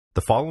The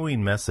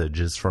following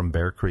message is from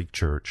Bear Creek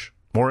Church.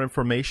 More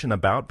information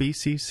about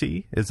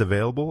BCC is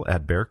available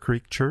at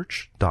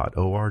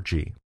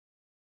bearcreekchurch.org.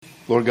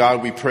 Lord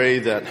God, we pray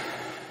that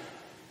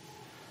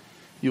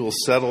you will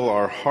settle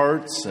our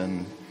hearts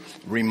and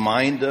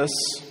remind us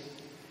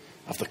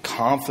of the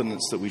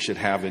confidence that we should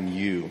have in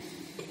you,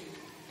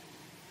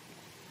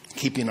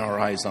 keeping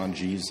our eyes on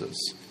Jesus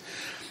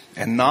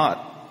and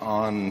not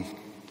on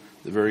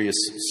the various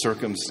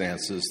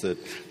circumstances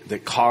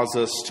that cause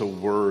us to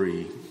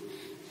worry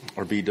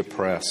or be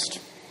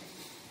depressed.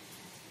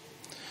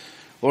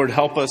 Lord,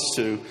 help us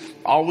to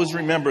always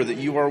remember that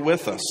you are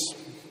with us,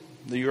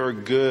 that you are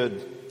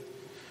good,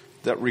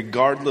 that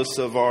regardless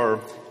of our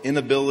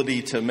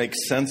inability to make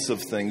sense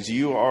of things,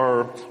 you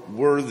are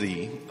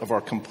worthy of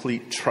our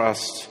complete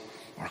trust,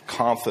 our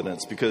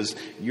confidence, because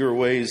your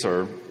ways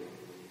are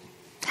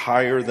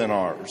higher than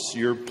ours.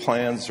 Your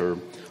plans are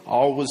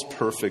always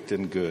perfect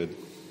and good.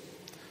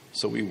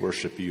 So we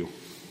worship you.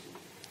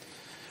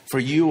 For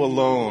you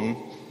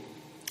alone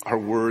are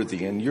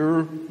worthy, and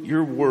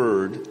your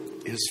word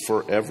is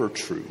forever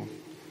true.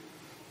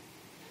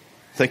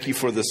 Thank you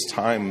for this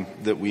time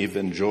that we've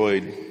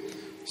enjoyed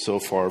so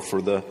far,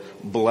 for the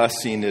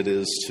blessing it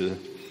is to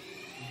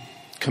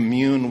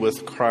commune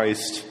with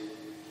Christ,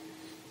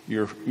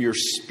 your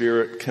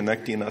Spirit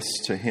connecting us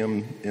to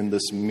Him in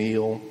this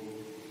meal.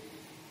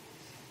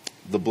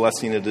 The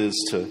blessing it is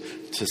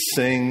to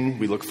sing.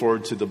 We look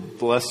forward to the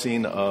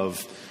blessing of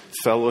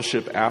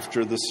fellowship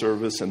after the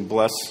service, and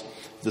bless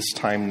this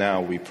time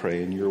now, we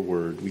pray, in your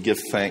word. We give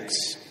thanks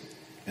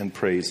and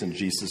praise in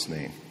Jesus'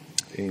 name.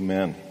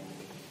 Amen.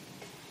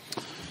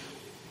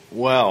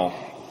 Well,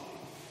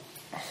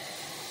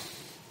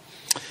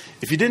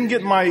 if you didn't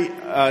get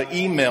my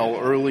email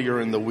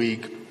earlier in the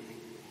week,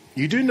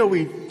 you do know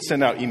we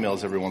send out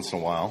emails every once in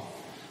a while.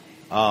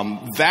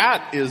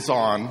 That is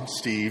on,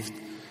 Steve,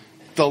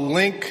 the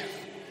link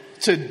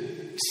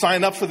to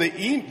sign up for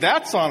the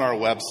that's on our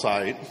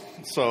website.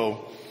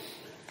 So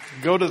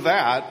go to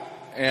that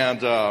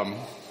and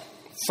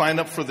sign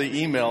up for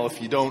the email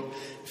if you don't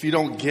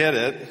get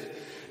it.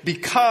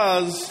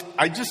 Because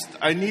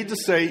I need to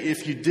say,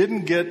 if you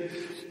didn't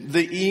get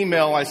the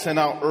email I sent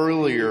out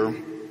earlier,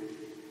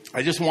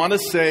 I just want to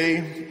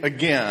say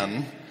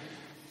again,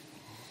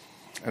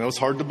 I know it's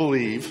hard to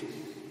believe,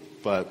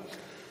 but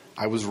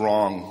I was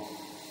wrong.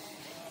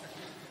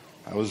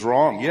 I was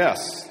wrong,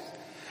 yes.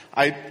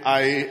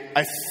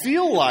 I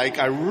feel like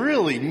I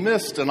really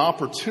missed an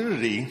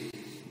opportunity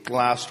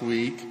last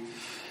week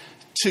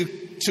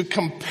to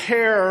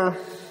compare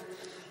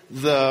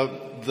the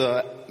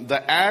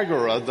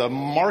agora, the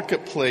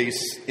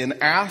marketplace in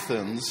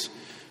Athens,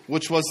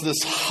 which was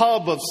this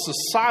hub of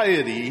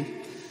society,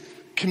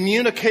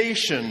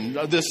 communication,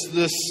 this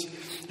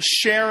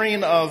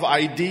sharing of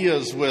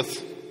ideas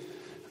with.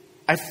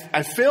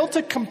 I failed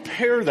to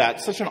compare that,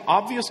 such an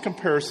obvious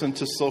comparison,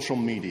 to social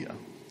media.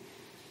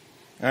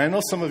 And I know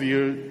some of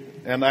you,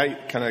 and I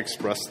kind of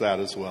expressed that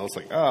as well. It's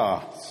like,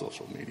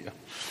 social media.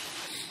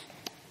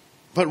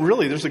 But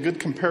really, there's a good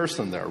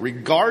comparison there.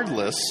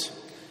 Regardless,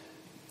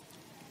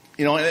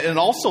 and it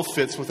also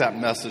fits with that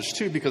message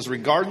too, because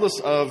regardless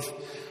of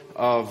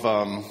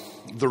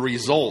the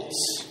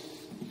results,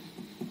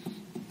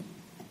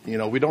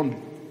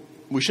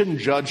 we shouldn't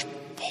judge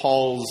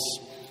Paul's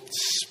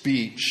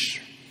speech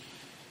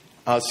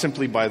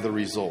simply by the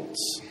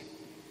results.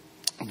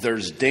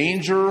 There's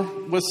danger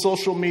with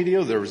social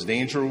media. There's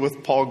danger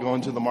with Paul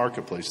going to the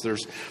marketplace.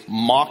 There's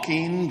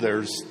mocking.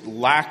 There's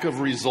lack of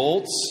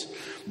results.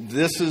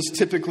 This is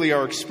typically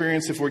our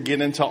experience if we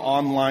get into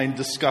online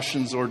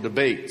discussions or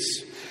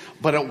debates.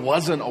 But it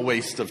wasn't a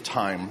waste of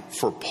time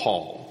for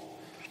Paul.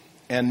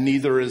 And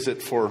neither is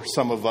it for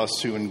some of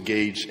us who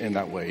engage in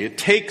that way. It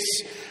takes,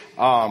 it's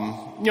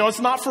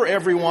not for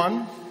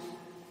everyone.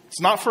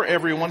 It's not for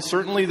everyone.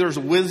 Certainly there's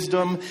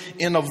wisdom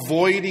in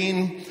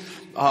avoiding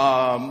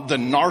the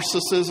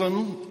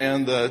narcissism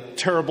and the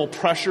terrible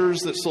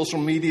pressures that social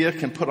media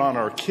can put on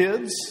our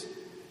kids.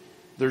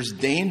 There's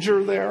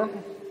danger there.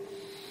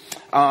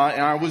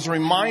 And I was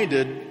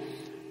reminded,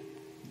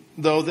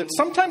 though, that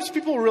sometimes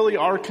people really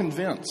are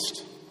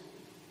convinced.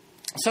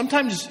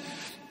 Sometimes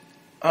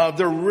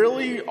there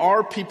really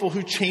are people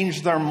who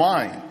change their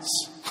minds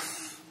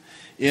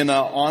in an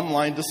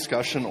online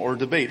discussion or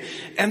debate.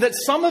 And that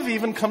some have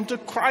even come to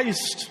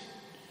Christ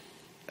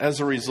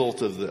as a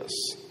result of this.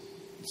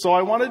 So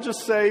I want to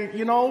just say,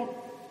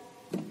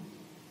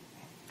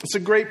 it's a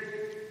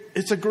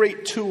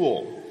great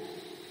tool.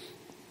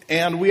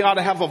 And we ought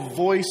to have a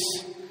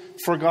voice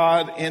for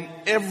God in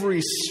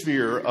every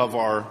sphere of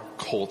our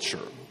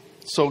culture.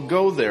 So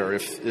go there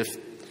if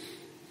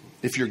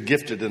you're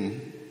gifted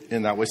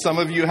in that way. Some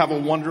of you have a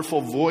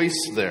wonderful voice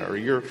there.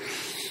 You're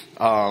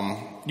a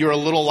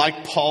little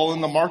like Paul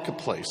in the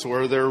marketplace,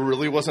 where there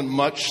really wasn't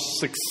much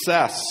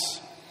success.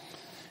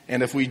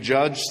 And if we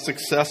judge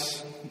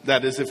success,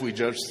 that is, if we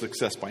judge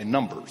success by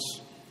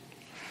numbers.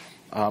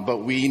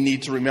 But we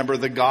need to remember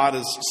that God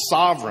is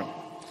sovereign.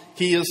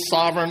 He is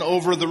sovereign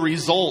over the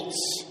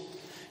results.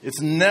 It's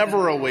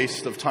never a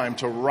waste of time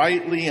to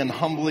rightly and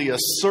humbly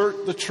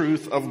assert the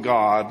truth of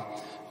God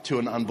to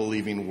an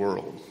unbelieving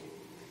world.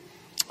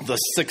 The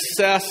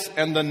success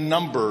and the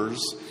numbers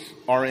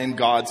are in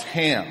God's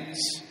hands.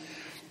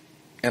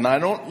 And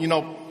I've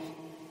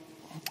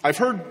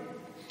heard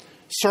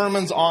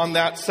sermons on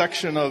that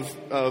section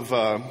of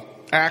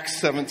Acts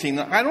 17.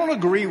 I don't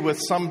agree with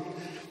some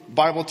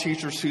Bible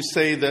teachers who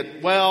say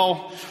that,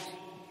 well,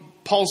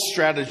 Paul's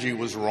strategy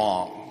was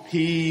wrong.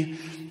 He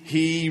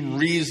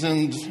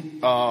reasoned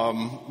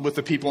with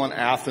the people in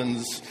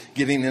Athens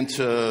getting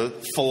into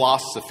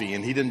philosophy,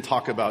 and he didn't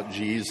talk about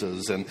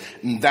Jesus. And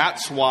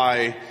that's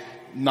why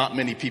not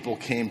many people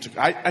came to...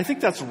 I think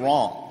that's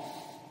wrong.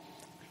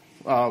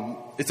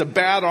 It's a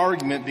bad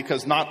argument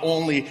because not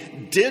only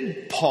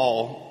did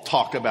Paul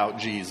talk about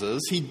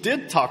Jesus, he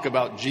did talk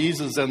about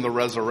Jesus and the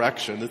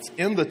resurrection. It's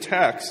in the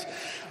text.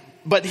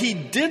 But he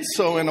did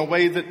so in a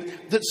way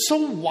that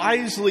so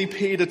wisely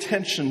paid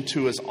attention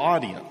to his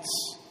audience,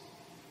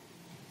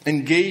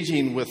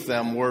 engaging with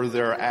them where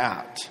they're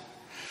at.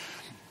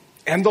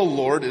 And the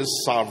Lord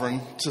is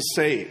sovereign to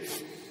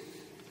save.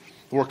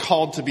 We're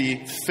called to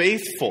be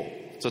faithful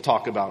to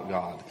talk about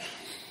God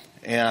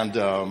and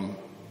to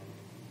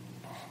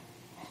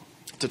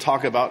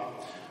talk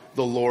about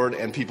the Lord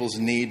and people's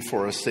need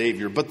for a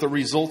Savior. But the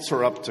results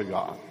are up to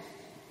God.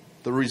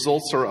 The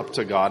results are up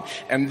to God.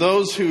 And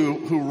those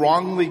who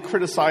wrongly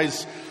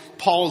criticize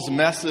Paul's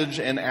message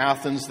in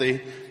Athens,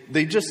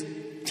 they just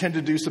tend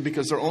to do so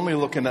because they're only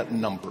looking at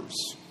numbers.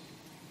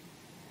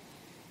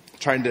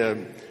 And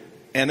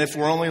if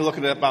we're only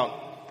looking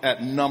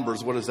at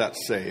numbers, what does that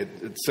say?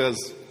 It says,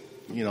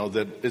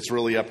 that it's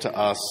really up to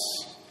us,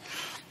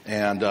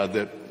 and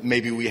that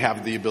maybe we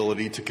have the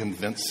ability to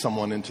convince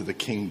someone into the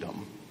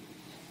kingdom.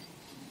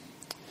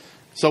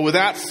 So with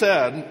that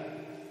said,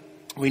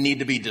 we need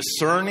to be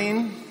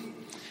discerning,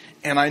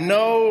 and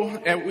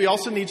we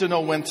also need to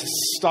know when to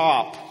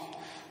stop.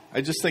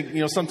 I just think,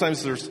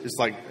 sometimes it's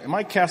like, am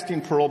I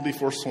casting pearl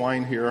before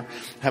swine here?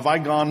 Have I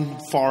gone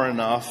far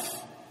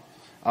enough?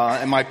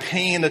 Am I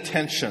paying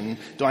attention?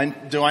 Do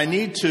I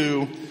need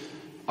to,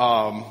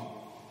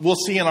 we'll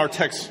see in our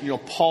text,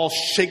 Paul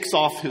shakes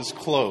off his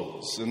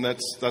clothes, and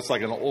that's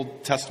like an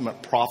Old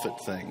Testament prophet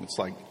thing. It's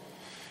like,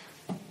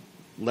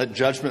 let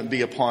judgment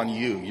be upon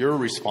you. You're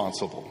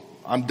responsible.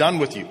 I'm done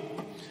with you.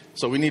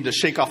 So we need to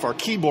shake off our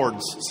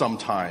keyboards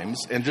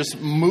sometimes and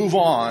just move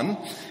on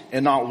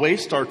and not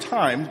waste our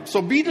time.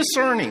 So be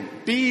discerning,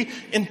 be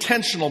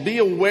intentional, be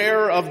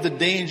aware of the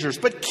dangers,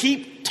 but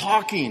keep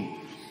talking.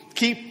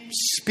 Keep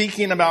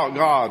speaking about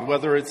God,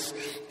 whether it's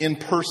in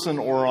person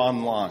or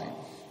online.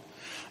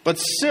 But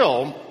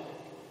still,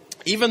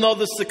 even though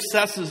the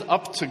success is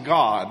up to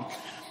God,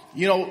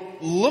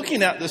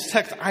 looking at this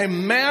text, I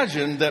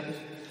imagine that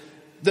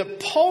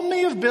Paul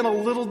may have been a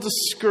little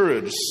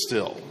discouraged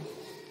still.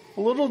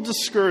 A little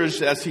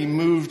discouraged as he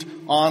moved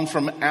on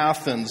from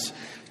Athens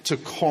to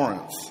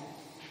Corinth.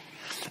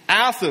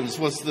 Athens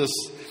was this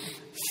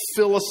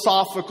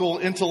philosophical,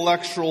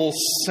 intellectual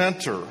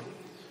center.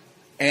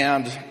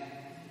 And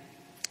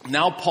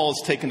now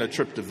Paul's taken a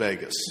trip to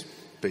Vegas,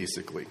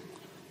 basically.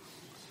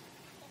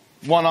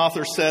 One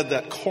author said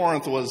that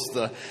Corinth was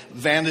the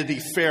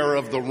Vanity Fair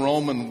of the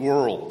Roman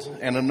world.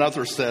 And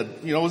another said,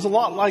 it was a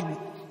lot like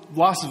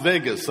Las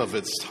Vegas of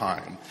its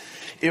time.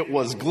 It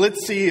was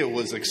glitzy, it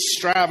was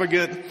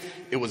extravagant,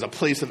 it was a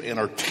place of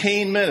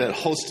entertainment. It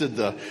hosted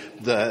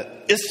the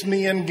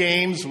Isthmian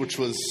Games, which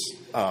was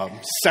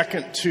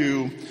second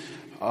to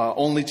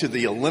only to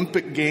the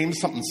Olympic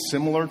Games, something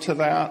similar to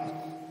that.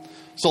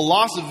 So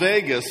Las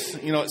Vegas,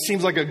 it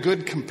seems like a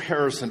good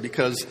comparison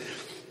because,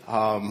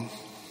 even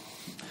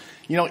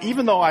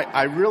though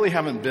I really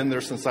haven't been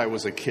there since I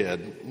was a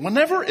kid,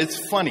 whenever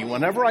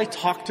I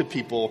talk to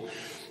people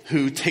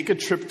who take a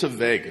trip to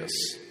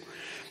Vegas,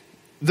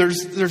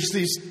 there's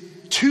these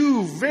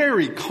two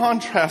very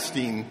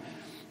contrasting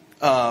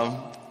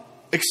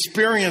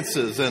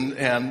experiences,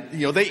 and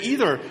they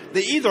either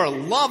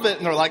love it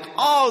and they're like,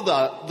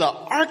 oh, the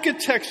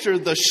architecture,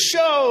 the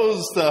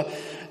shows,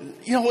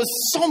 it was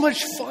so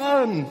much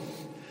fun.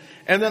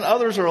 And then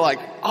others are like,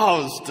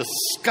 oh, it's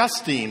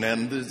disgusting,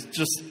 and there's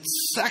just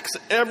sex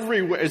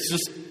everywhere. It's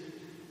just,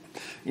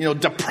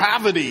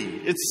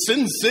 depravity. It's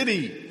Sin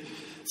City.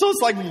 So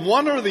it's like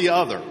one or the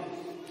other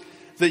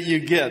that you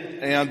get.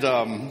 And,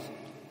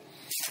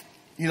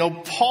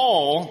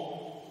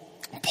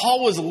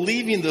 Paul was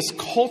leaving this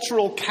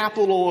cultural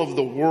capital of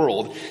the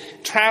world,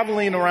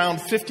 traveling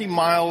around 50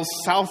 miles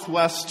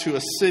southwest to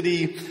a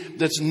city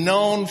that's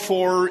known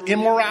for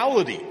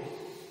immorality.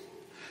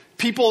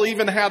 People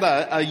even had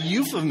a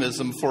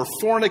euphemism for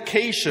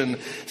fornication,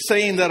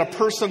 saying that a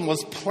person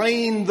was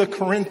playing the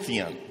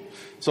Corinthian.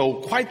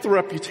 So quite the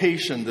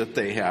reputation that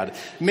they had.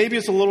 Maybe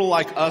it's a little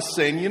like us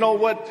saying,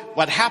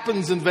 what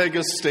happens in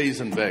Vegas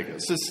stays in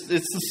Vegas. It's the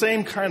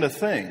same kind of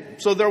thing.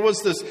 So there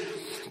was this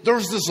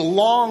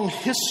long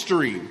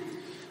history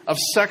of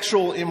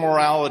sexual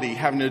immorality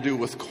having to do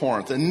with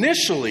Corinth.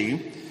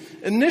 Initially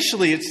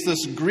it's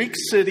this Greek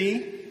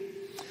city,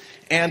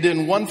 and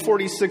in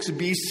 146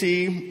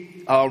 BC,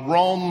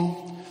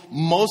 Rome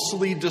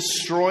mostly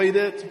destroyed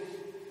it.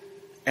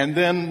 And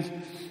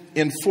then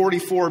in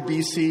 44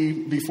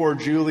 BC, before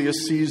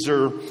Julius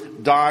Caesar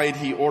died,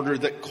 he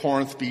ordered that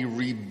Corinth be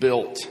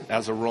rebuilt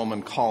as a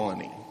Roman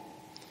colony.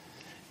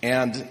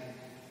 And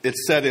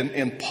it's said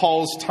in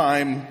Paul's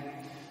time,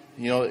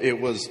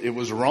 it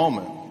was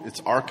Roman. Its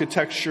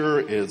architecture,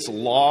 its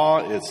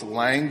law, its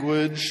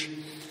language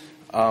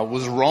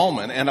was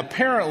Roman, and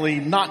apparently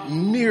not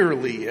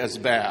nearly as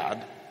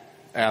bad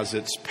as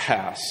its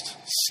past.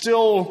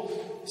 Still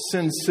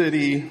Sin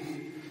City,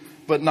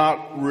 but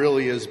not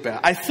really as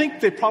bad. I think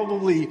they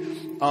probably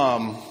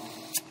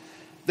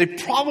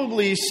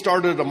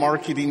started a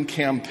marketing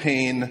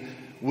campaign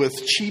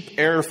with cheap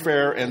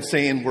airfare and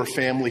saying we're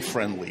family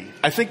friendly.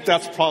 I think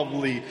that's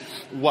probably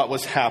what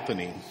was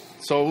happening.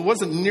 So it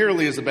wasn't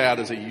nearly as bad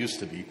as it used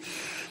to be.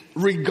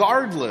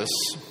 Regardless,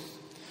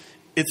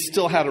 it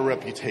still had a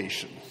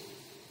reputation.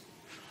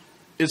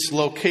 Its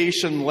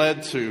location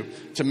led to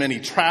many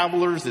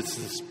travelers. It's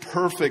this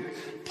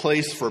perfect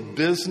place for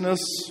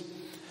business,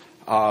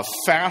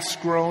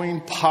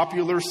 fast-growing,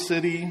 popular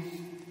city.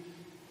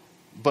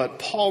 But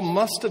Paul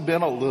must have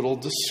been a little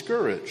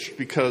discouraged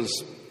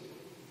because,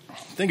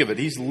 think of it,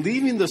 he's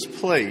leaving this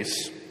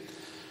place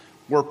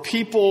where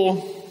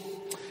people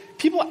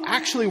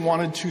actually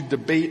wanted to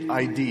debate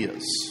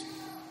ideas.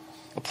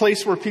 A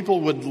place where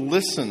people would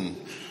listen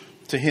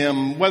to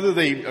him, whether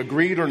they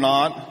agreed or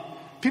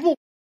not. People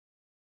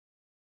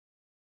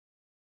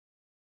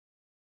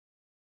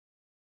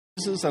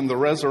and the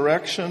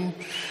resurrection.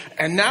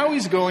 And now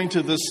he's going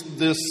to this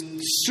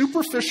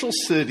superficial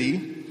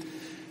city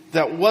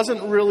that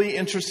wasn't really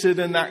interested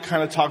in that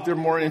kind of talk. They're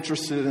more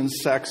interested in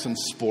sex and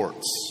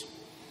sports.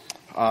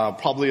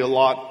 Probably a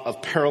lot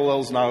of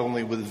parallels not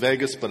only with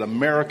Vegas, but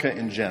America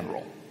in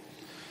general.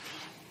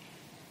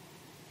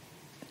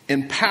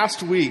 In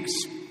past weeks,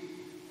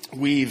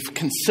 we've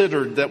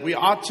considered that we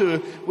ought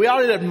to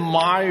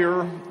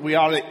admire, we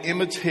ought to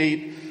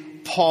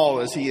imitate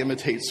Paul as he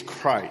imitates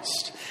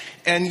Christ.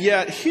 And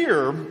yet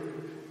here,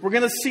 we're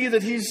going to see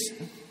that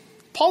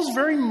Paul's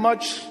very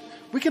much,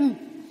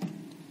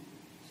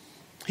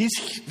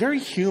 he's very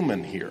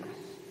human here.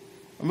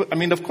 I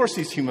mean, of course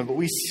he's human, but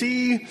we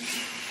see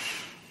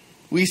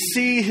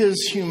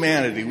his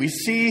humanity. We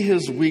see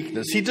his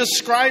weakness. He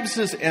describes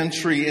his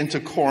entry into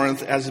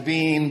Corinth as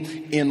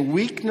being in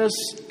weakness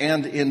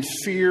and in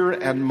fear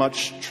and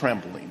much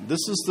trembling.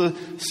 This is the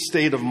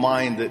state of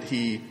mind that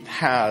he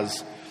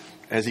has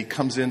as he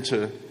comes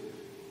into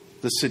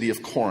the city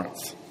of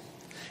Corinth.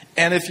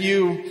 And if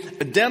you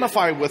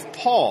identify with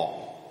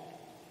Paul,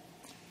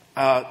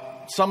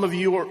 some of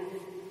you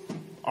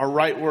are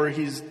right where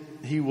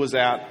he was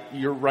at.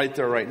 You're right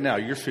there right now.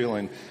 You're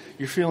feeling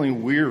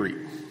weary.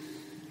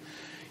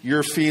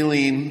 You're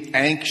feeling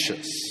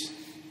anxious.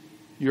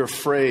 You're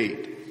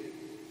afraid.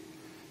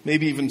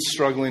 Maybe even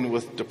struggling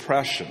with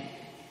depression.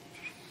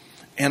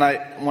 And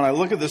when I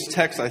look at this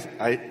text,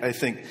 I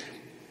think,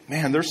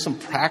 man, there's some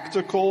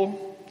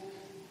practical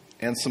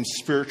and some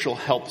spiritual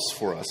helps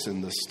for us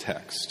in this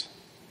text.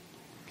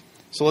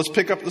 So let's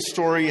pick up the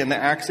story in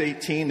Acts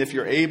 18. If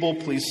you're able,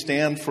 please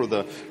stand for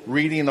the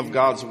reading of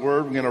God's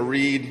Word. We're going to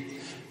read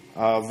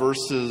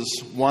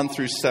verses 1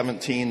 through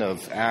 17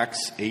 of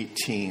Acts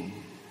 18.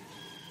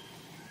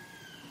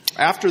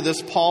 After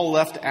this, Paul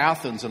left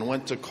Athens and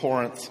went to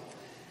Corinth.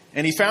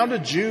 And he found a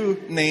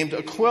Jew named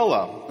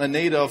Aquila, a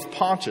native of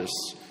Pontus,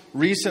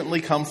 recently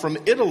come from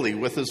Italy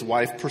with his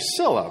wife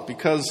Priscilla,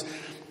 because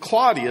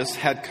Claudius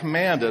had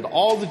commanded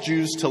all the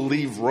Jews to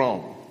leave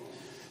Rome.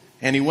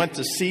 And he went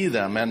to see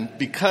them, and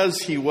because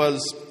he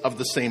was of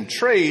the same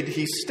trade,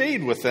 he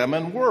stayed with them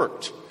and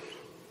worked,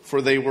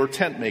 for they were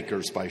tent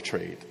makers by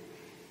trade.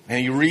 And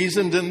he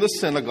reasoned in the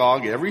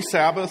synagogue every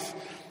Sabbath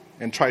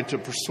and tried to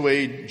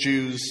persuade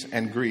Jews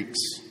and Greeks.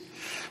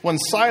 When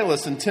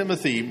Silas and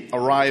Timothy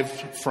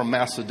arrived from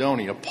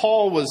Macedonia,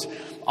 Paul was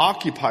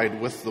occupied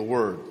with the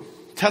word,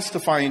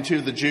 testifying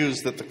to the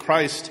Jews that the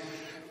Christ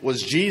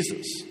was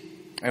Jesus.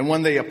 And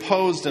when they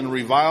opposed and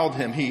reviled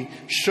him, he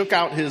shook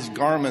out his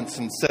garments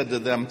and said to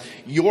them,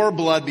 "Your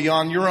blood be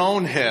on your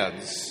own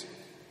heads.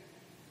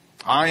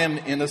 I am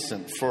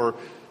innocent, for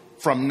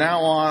from now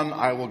on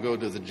I will go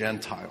to the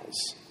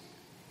Gentiles."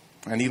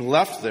 And he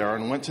left there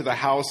and went to the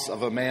house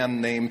of a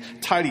man named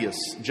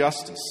Titius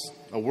Justus,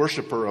 a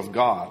worshiper of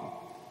God.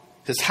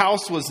 His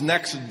house was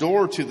next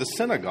door to the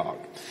synagogue.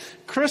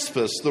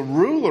 Crispus, the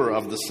ruler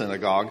of the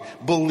synagogue,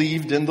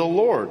 believed in the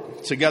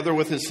Lord, together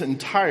with his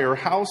entire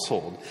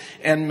household.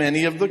 And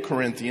many of the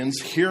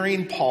Corinthians,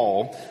 hearing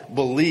Paul,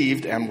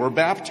 believed and were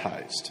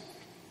baptized.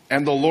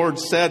 And the Lord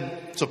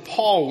said to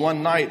Paul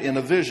one night in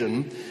a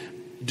vision,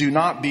 "Do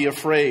not be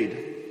afraid,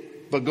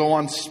 but go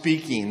on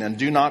speaking and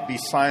do not be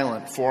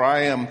silent, for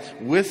I am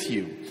with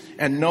you,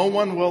 and no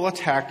one will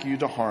attack you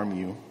to harm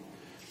you,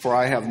 for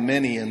I have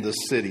many in this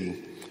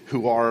city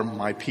who are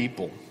my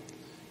people."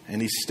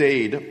 And he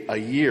stayed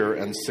 1 year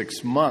and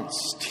 6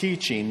 months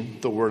teaching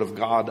the word of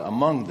God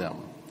among them.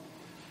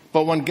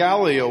 But when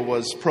Gallio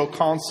was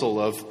proconsul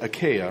of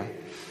Achaia,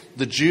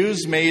 the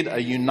Jews made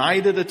a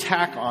united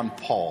attack on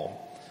Paul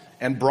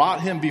and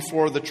brought him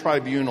before the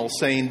tribunal,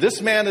 saying,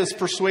 "This man is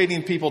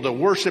persuading people to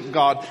worship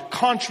God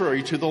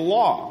contrary to the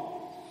law."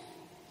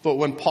 But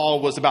when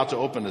Paul was about to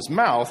open his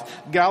mouth,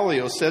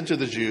 Gallio said to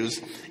the Jews,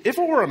 "If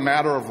it were a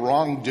matter of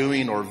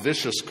wrongdoing or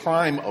vicious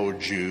crime, O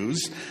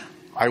Jews,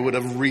 I would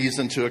have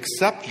reason to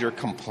accept your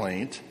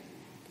complaint.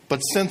 But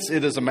since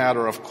it is a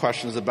matter of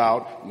questions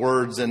about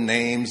words and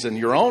names and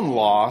your own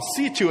law,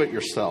 see to it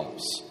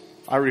yourselves.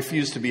 I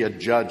refuse to be a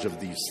judge of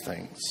these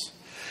things."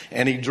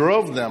 And he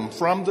drove them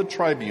from the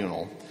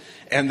tribunal,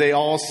 and they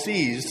all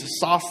seized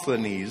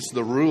Sosthenes,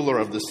 the ruler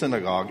of the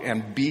synagogue,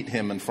 and beat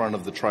him in front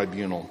of the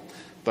tribunal.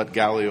 But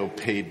Gallio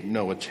paid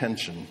no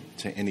attention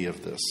to any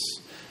of this.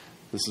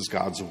 This is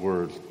God's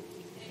word.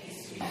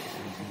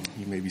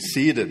 You may be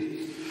seated.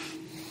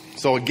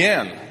 So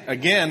again,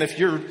 if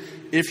you're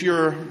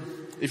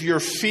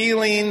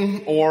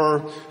feeling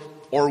or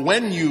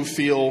when you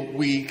feel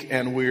weak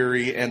and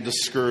weary and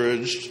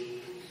discouraged,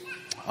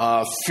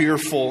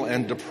 fearful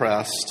and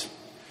depressed,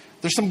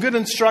 there's some good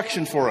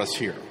instruction for us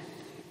here.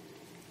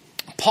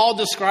 Paul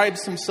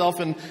describes himself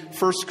in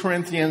 1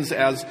 Corinthians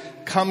as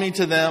coming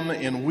to them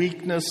in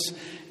weakness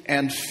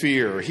and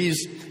fear.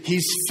 He's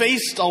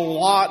faced a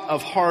lot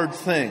of hard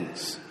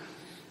things.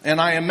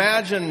 And I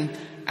imagine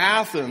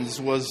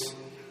Athens was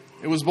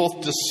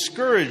both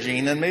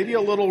discouraging and maybe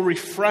a little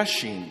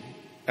refreshing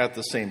at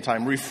the same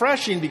time.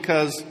 Refreshing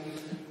because,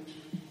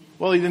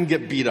 well, he didn't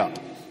get beat up.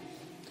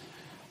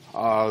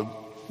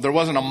 There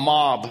wasn't a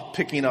mob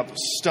picking up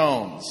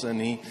stones,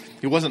 and he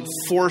wasn't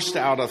forced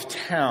out of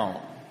town.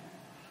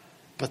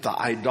 But the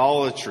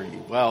idolatry,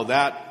 well,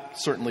 that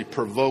certainly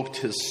provoked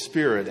his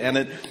spirit.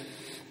 And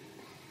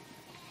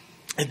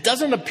it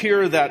doesn't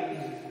appear that,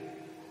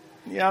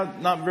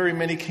 not very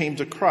many came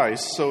to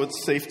Christ. So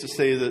it's safe to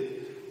say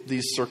that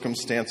these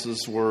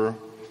circumstances were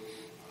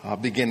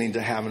beginning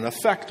to have an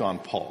effect on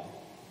Paul.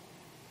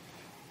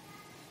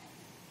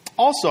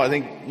 Also, I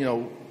think,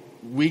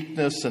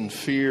 weakness and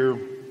fear,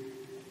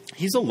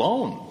 he's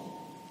alone.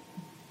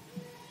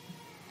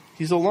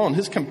 He's alone.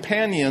 His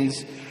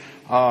companions,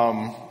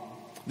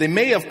 they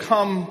may have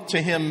come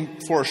to him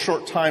for a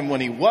short time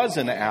when he was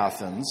in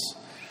Athens.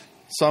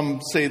 Some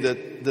say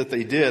that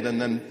they did,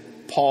 and then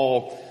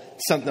Paul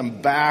sent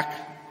them back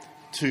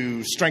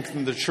to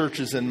strengthen the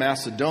churches in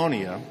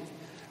Macedonia.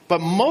 But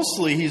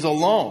mostly he's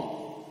alone.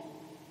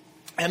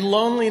 And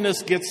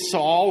loneliness gets to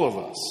all of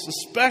us,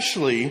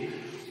 especially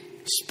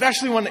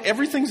when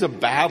everything's a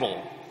battle.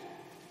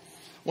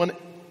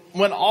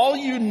 When all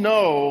you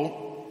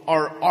know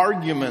are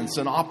arguments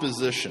and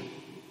opposition.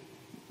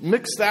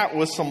 Mix that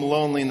with some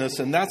loneliness,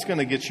 and that's going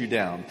to get you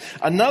down.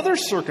 Another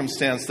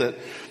circumstance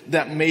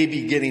that may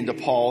be getting to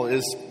Paul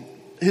is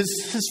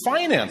his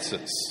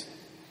finances.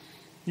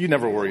 You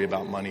never worry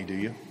about money, do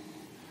you?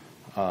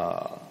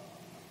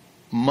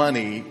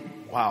 Money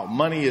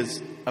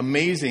is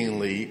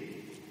amazingly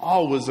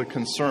always a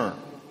concern.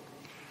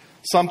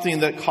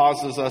 Something that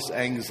causes us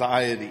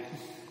anxiety.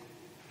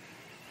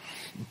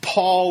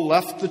 Paul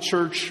left the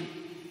church,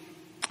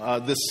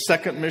 this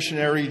second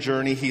missionary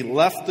journey. He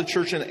left the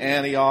church in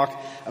Antioch,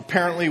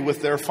 apparently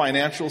with their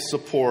financial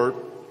support.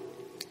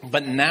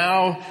 But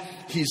now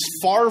he's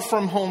far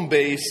from home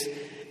base,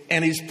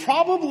 and he's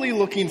probably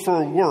looking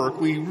for work.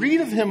 We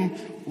read of him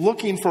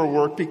looking for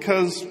work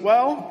because,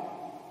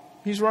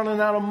 he's running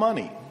out of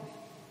money.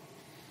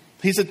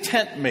 He's a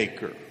tent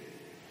maker.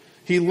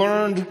 He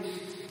learned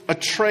a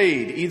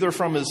trade either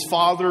from his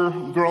father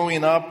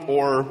growing up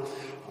or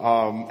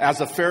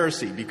as a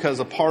Pharisee, because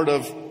a part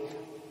of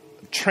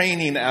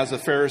training as a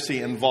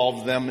Pharisee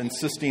involved them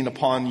insisting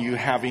upon you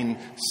having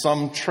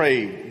some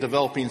trade,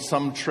 developing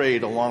some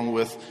trade along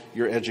with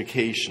your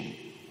education.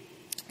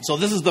 So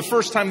this is the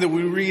first time that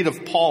we read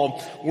of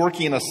Paul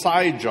working a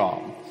side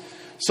job.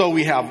 So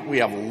we have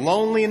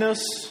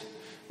loneliness,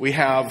 we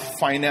have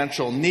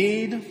financial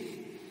need,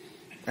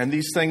 and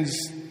these things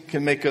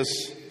can make us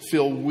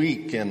feel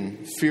weak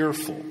and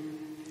fearful.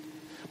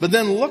 But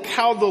then look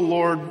how the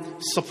Lord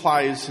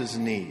supplies his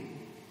need.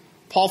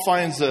 Paul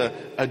finds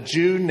a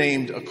Jew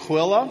named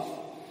Aquila,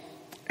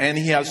 and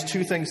he has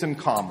two things in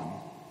common: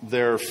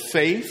 their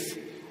faith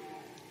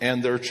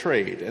and their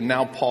trade. And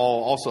now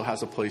Paul also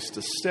has a place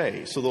to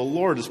stay. So the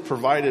Lord has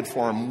provided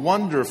for him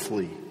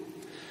wonderfully.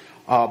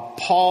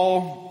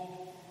 Paul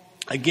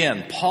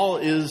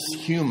is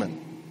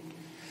human.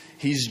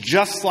 He's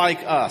just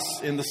like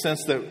us in the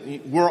sense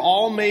that we're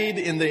all made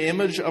in the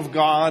image of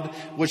God,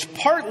 which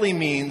partly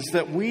means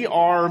that we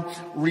are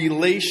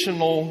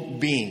relational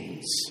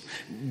beings.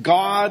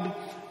 God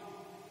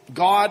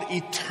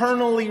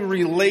eternally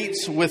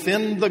relates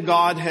within the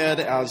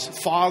Godhead as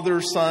Father,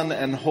 Son,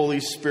 and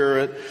Holy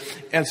Spirit.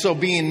 And so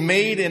being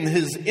made in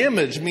his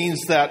image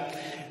means that,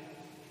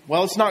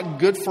 it's not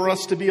good for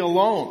us to be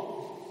alone.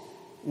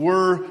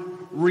 We're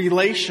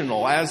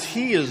relational as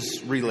he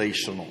is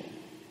relational.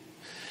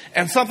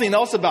 And something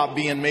else about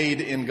being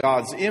made in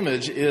God's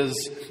image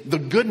is the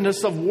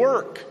goodness of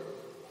work.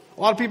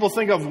 A lot of people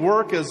think of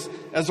work as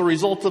a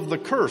result of the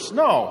curse.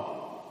 No.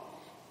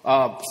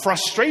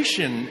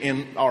 Frustration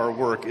in our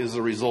work is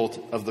a result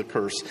of the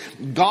curse.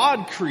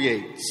 God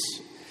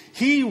creates.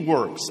 He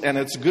works, and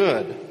it's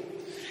good.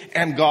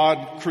 And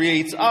God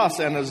creates us,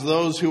 and as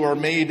those who are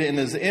made in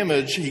His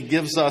image, He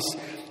gives us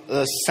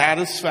the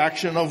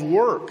satisfaction of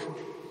work,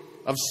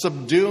 of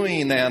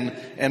subduing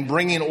and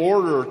bringing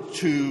order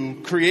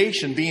to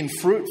creation, being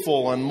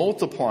fruitful and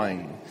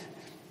multiplying,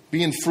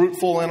 being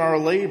fruitful in our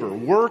labor.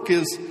 Work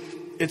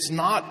it's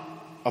not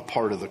a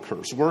part of the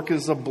curse. Work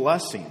is a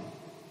blessing.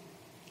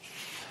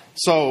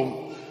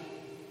 So,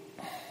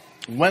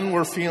 when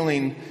we're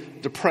feeling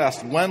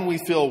depressed, when we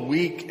feel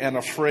weak and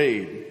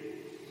afraid,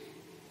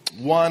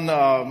 one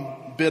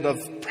bit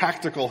of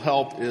practical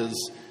help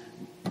is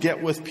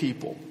get with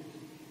people.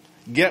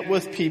 Get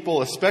with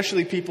people,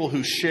 especially people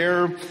who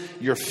share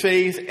your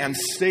faith, and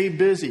stay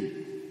busy.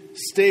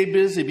 Stay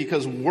busy,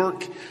 because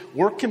work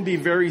can be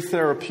very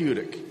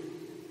therapeutic.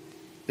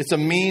 It's a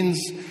means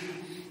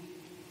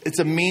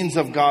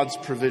of God's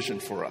provision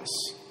for us.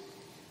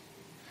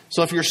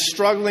 So if you're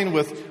struggling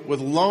with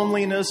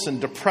loneliness and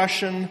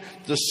depression,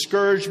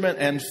 discouragement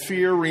and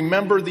fear,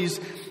 remember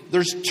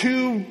there's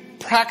two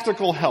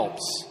practical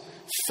helps: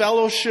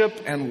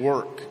 fellowship and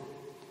work.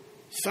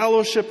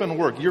 Fellowship and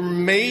work. You're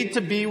made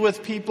to be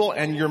with people,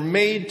 and you're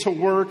made to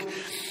work.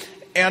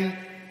 And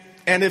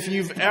if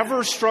you've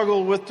ever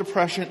struggled with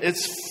depression,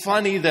 it's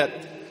funny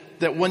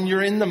that when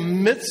you're in the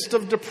midst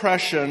of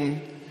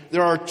depression,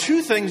 there are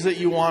two things that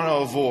you want to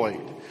avoid.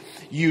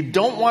 You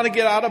don't want to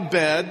get out of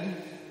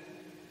bed,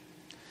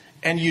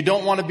 and you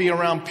don't want to be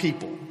around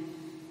people.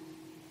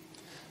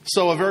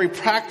 So a very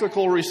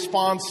practical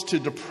response to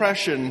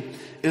depression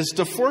is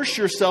to force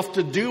yourself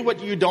to do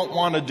what you don't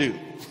want to do.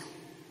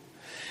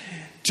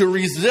 To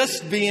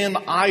resist being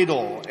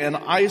idle and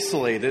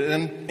isolated,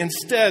 and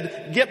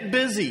instead get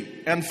busy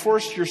and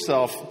force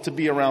yourself to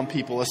be around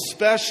people,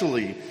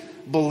 especially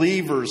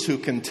believers who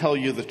can tell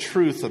you the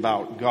truth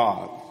about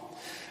God.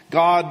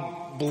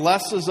 God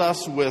blesses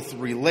us with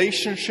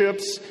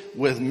relationships,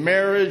 with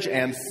marriage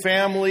and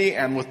family,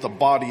 and with the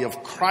body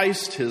of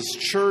Christ, His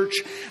church.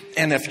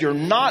 And if you're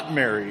not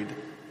married,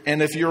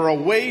 and if you're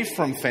away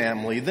from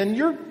family, then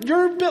you're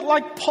a bit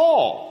like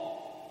Paul.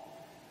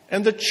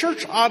 And the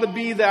church ought to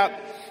be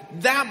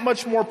that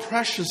much more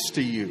precious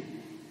to you.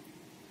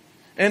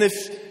 And if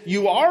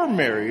you are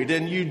married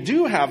and you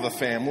do have a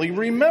family,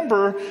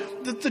 remember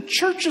that the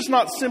church is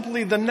not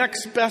simply the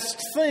next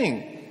best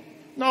thing.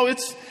 No,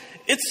 it's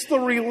the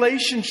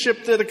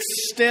relationship that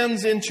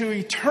extends into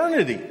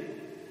eternity.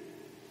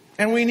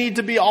 And we need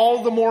to be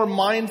all the more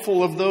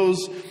mindful of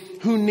those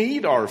who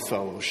need our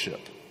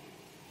fellowship.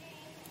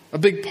 A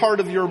big part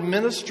of your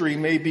ministry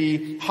may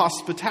be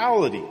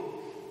hospitality.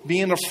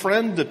 Being a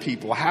friend to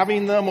people,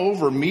 having them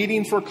over,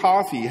 meeting for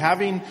coffee,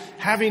 having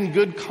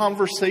good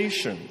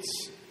conversations.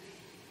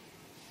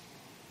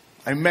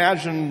 I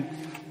imagine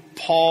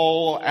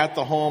Paul at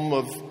the home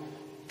of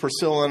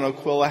Priscilla and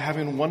Aquila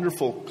having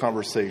wonderful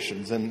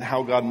conversations, and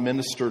how God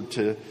ministered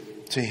to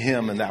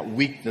him and that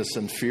weakness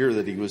and fear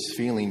that he was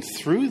feeling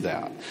through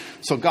that.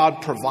 So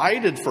God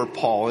provided for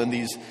Paul in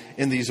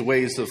these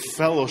ways of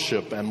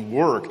fellowship and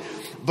work,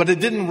 but it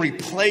didn't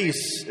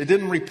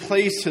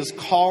replace his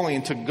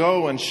calling to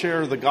go and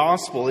share the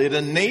gospel. It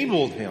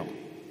enabled him.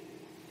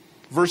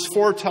 Verse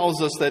 4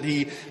 tells us that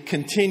he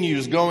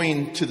continues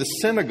going to the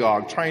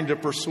synagogue, trying to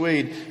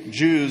persuade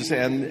Jews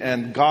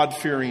and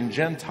God-fearing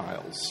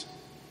Gentiles.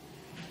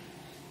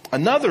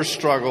 Another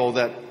struggle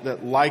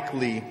that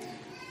likely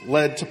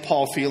led to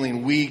Paul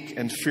feeling weak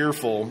and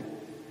fearful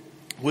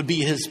would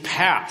be his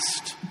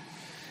past.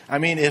 I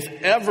mean, if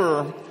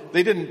ever,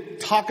 they didn't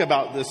talk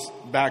about this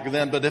back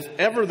then, but if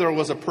ever there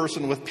was a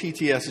person with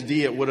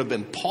PTSD, it would have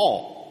been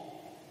Paul.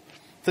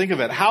 Think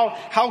of it.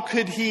 How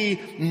could he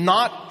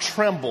not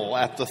tremble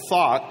at the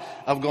thought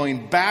of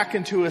going back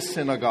into a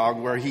synagogue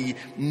where he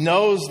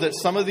knows that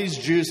some of these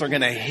Jews are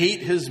going to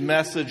hate his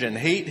message and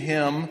hate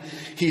him?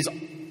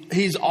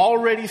 He's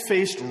already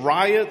faced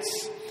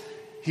riots.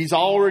 He's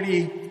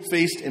already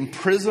faced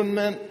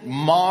imprisonment,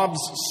 mobs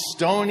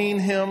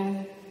stoning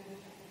him,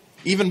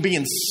 even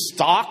being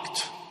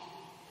stalked,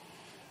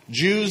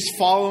 Jews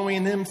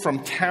following him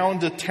from town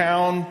to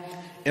town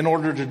in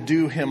order to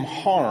do him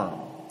harm.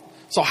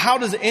 So how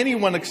does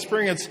anyone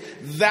experience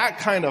that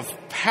kind of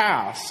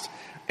past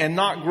and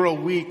not grow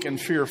weak and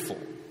fearful?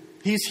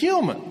 He's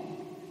human.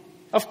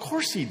 Of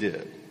course he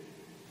did.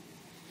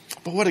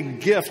 But what a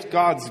gift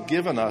God's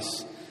given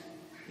us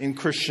in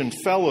Christian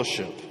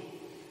fellowship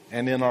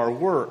and in our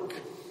work.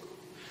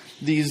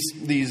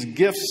 These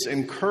gifts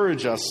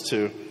encourage us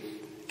to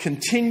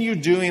continue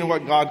doing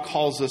what God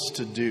calls us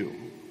to do.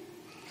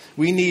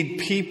 We need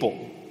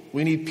people.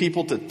 We need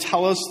people to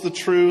tell us the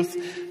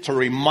truth, to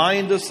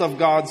remind us of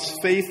God's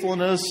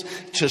faithfulness,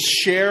 to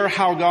share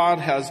how God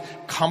has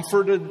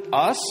comforted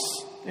us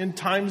in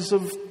times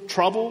of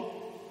trouble.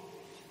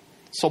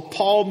 So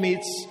Paul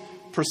meets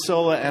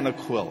Priscilla and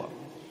Aquila.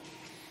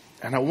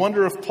 And I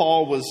wonder if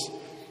Paul was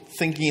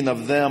thinking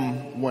of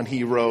them when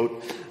he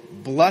wrote,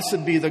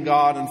 Blessed be the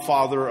God and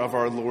Father of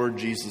our Lord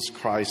Jesus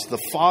Christ, the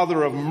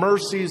Father of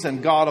mercies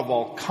and God of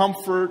all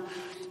comfort,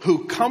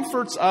 who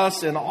comforts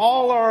us in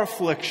all our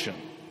affliction,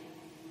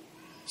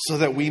 so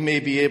that we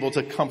may be able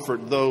to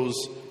comfort those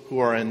who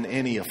are in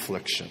any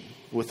affliction,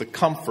 with the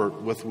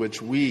comfort with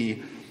which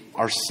we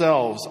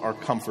ourselves are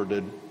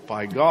comforted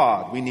by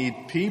God. We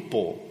need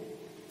people.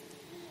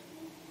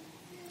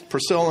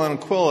 Priscilla and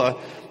Aquila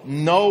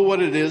know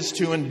what it is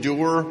to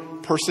endure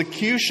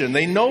persecution.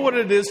 They know what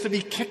it is to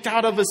be kicked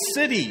out of a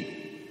city.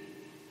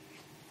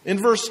 In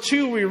verse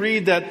 2, we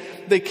read that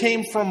they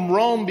came from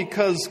Rome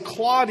because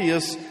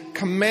Claudius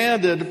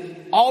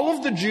commanded all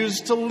of the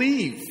Jews to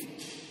leave.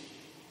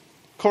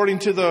 According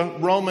to the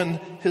Roman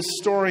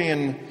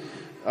historian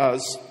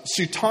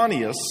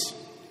Suetonius,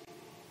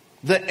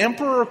 the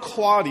Emperor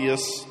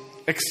Claudius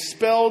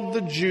expelled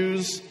the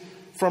Jews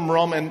from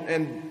Rome,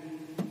 and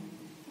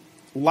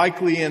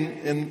likely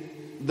in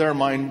their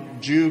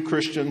mind, Jew,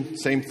 Christian,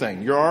 same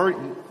thing.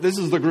 This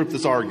is the group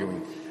that's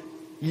arguing.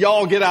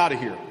 Y'all get out of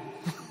here.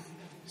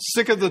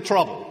 Sick of the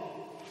trouble.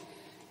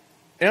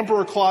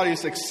 Emperor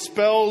Claudius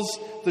expels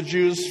the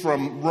Jews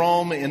from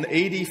Rome in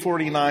AD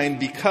 49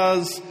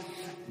 because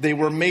they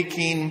were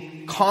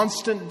making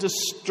constant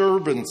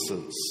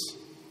disturbances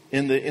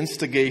in the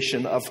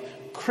instigation of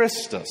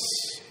Christus.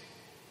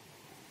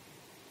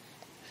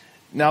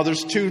 Now,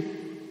 there's two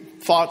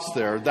thoughts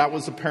there. That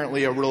was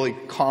apparently a really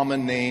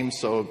common name,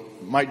 so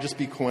it might just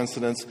be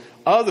coincidence.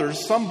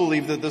 Others, some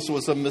believe that this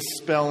was a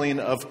misspelling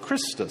of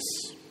Christus,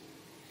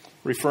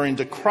 referring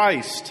to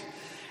Christ,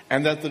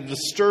 and that the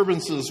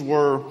disturbances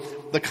were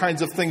the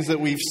kinds of things that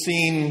we've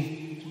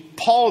seen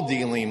Paul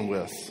dealing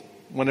with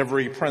whenever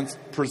he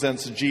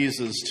presents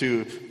Jesus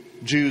to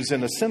Jews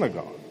in a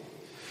synagogue.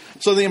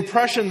 So the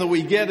impression that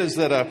we get is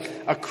that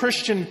a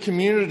Christian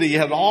community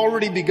had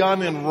already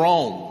begun in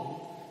Rome,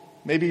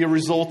 maybe a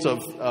result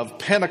of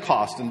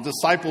Pentecost and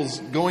disciples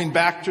going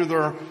back to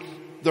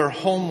their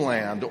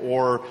homeland,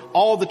 or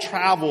all the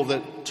travel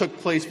that took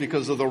place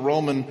because of the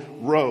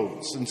Roman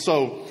roads. And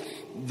so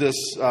this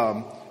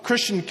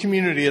Christian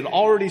community had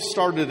already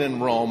started in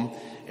Rome,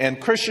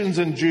 and Christians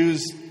and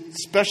Jews,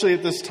 especially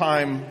at this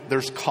time,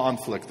 there's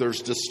conflict,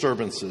 there's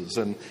disturbances.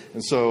 And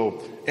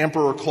so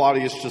Emperor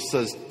Claudius just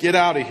says, get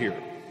out of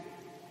here.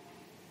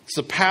 It's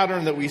a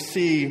pattern that we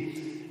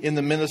see in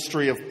the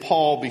ministry of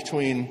Paul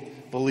between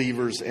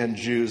believers and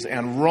Jews.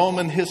 And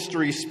Roman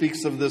history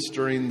speaks of this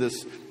during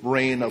this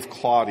reign of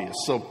Claudius.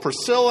 So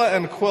Priscilla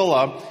and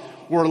Aquila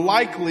were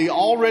likely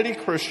already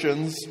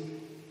Christians,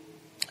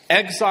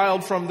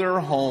 exiled from their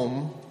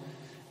home,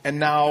 and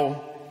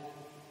now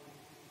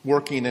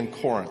working in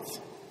Corinth.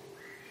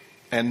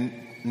 And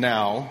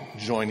now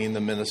joining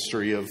the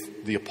ministry of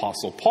the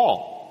Apostle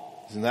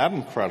Paul. Isn't that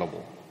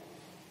incredible?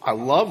 I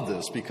love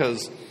this,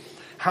 because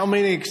how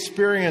many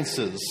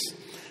experiences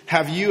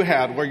have you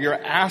had where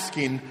you're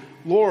asking,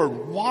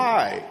 Lord,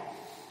 why?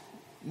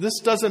 This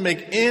doesn't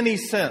make any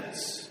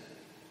sense.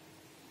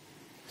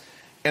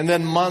 And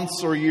then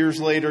months or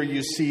years later,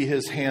 you see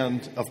his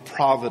hand of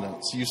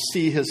providence. You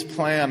see his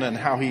plan and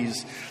how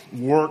he's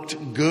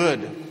worked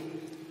good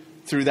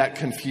through that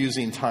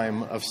confusing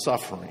time of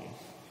suffering.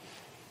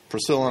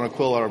 Priscilla and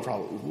Aquila are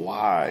probably,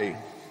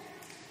 why?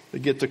 They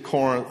get to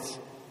Corinth,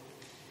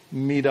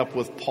 meet up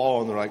with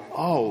Paul, and they're like,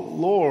 oh,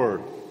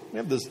 Lord, we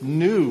have this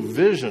new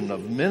vision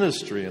of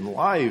ministry and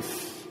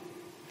life.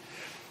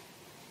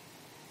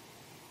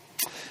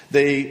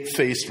 They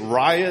faced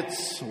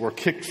riots, were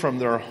kicked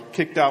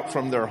out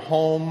from their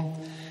home,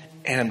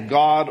 and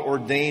God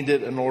ordained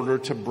it in order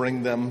to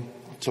bring them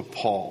to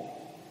Paul.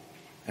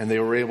 And they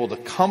were able to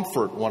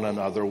comfort one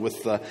another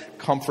with the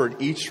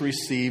comfort each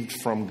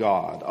received from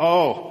God.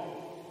 Oh,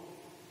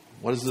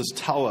 what does this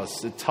tell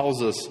us? It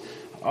tells us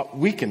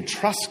we can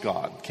trust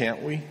God,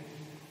 can't we?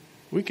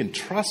 We can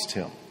trust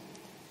Him.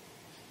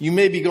 You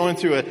may be going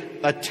through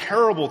a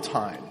terrible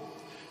time,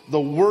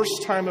 the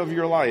worst time of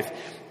your life,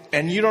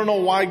 and you don't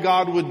know why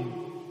God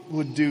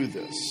would do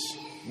this,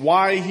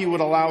 why He would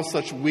allow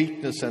such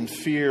weakness and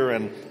fear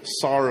and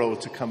sorrow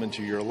to come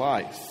into your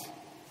life.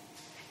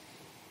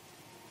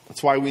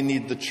 That's why we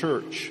need the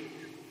church.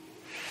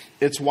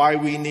 It's why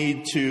we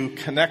need to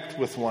connect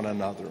with one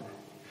another,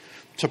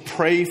 to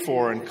pray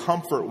for and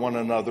comfort one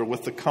another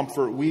with the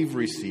comfort we've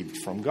received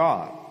from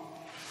God.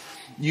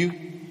 You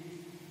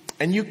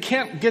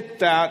can't get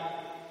that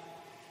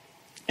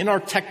in our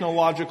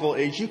technological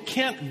age. You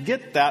can't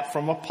get that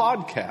from a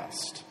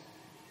podcast.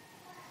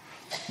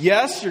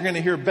 Yes, you're going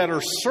to hear better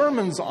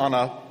sermons on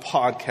a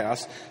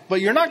podcast,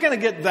 but you're not going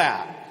to get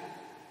that.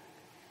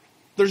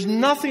 There's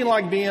nothing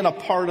like being a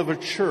part of a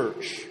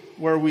church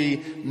where we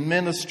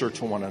minister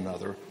to one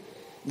another.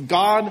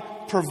 God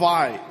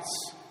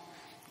provides.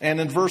 And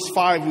in verse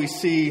 5, we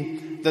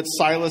see that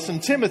Silas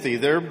and Timothy,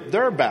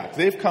 they're back.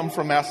 They've come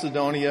from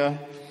Macedonia.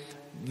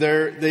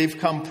 They've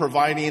come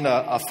providing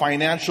a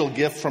financial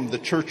gift from the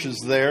churches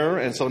there.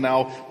 And so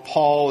now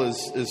Paul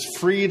is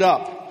freed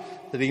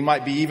up that he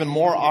might be even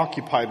more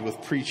occupied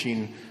with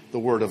preaching the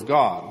Word of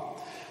God.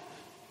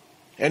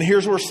 And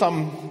here's where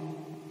some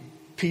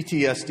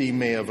PTSD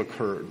may have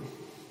occurred.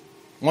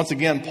 Once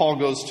again, Paul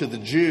goes to the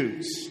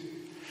Jews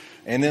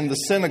and in the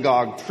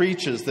synagogue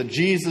preaches that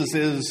Jesus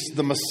is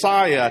the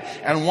Messiah.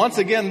 And once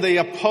again, they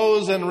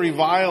oppose and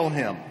revile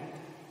him.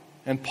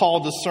 And Paul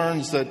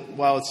discerns that,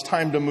 well, it's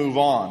time to move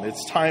on.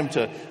 It's time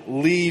to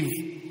leave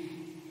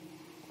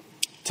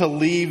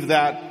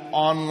that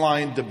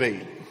online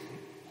debate.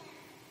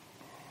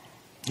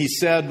 He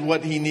said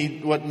what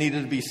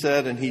needed to be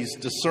said, and he's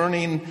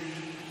discerning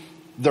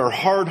their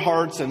hard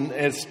hearts, and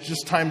it's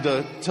just time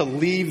to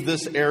leave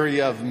this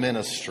area of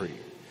ministry.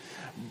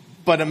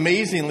 But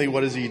amazingly,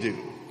 what does he do?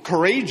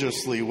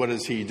 Courageously, what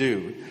does he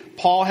do?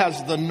 Paul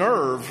has the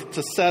nerve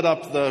to set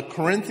up the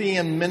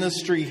Corinthian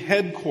ministry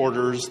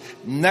headquarters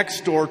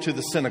next door to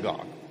the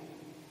synagogue.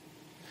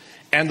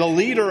 And the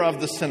leader of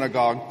the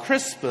synagogue,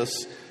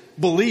 Crispus,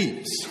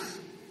 believes.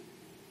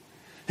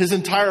 His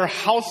entire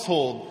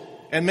household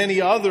and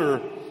many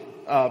other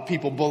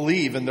people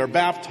believe, and they're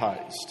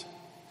baptized.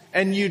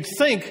 And you'd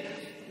think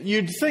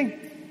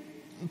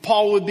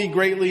Paul would be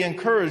greatly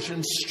encouraged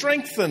and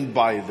strengthened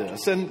by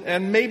this.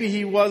 And maybe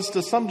he was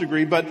to some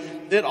degree, but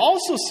it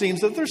also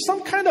seems that there's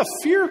some kind of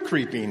fear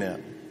creeping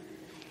in.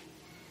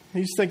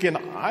 He's thinking,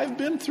 I've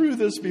been through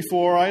this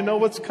before. I know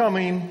what's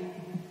coming.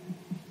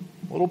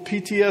 A little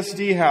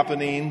PTSD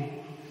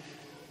happening.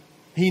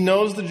 He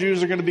knows the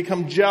Jews are going to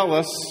become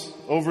jealous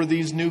over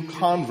these new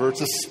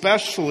converts,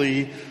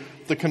 especially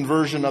the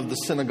conversion of the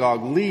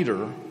synagogue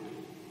leader.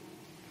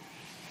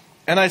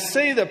 And I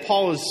say that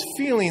Paul is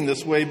feeling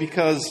this way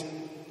because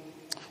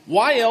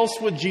why else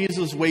would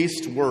Jesus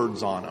waste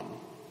words on him?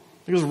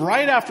 Because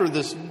right after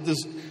this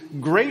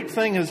great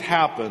thing has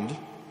happened,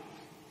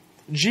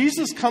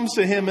 Jesus comes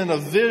to him in a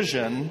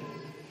vision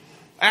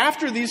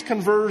after these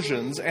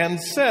conversions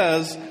and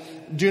says,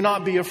 "Do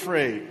not be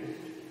afraid,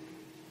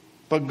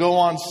 but go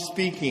on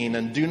speaking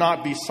and do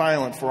not be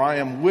silent, for I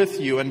am with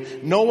you,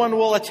 and no one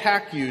will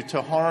attack you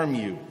to harm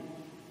you,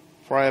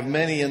 for I have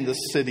many in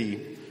this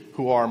city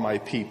who are my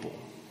people."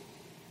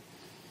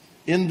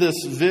 In this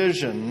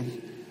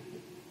vision,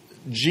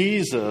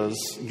 Jesus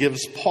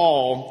gives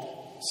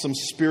Paul some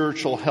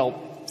spiritual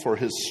help for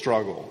his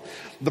struggle.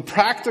 The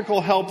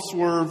practical helps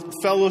were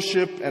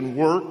fellowship and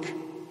work,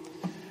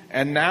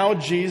 and now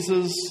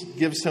Jesus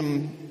gives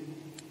him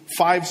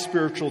 5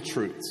 spiritual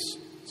truths.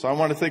 So I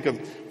want to think of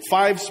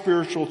 5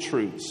 spiritual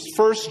truths.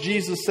 First,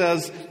 Jesus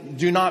says,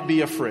 do not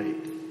be afraid.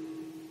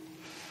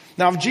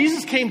 Now, if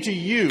Jesus came to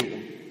you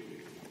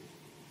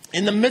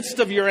in the midst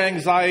of your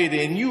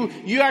anxiety and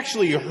you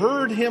actually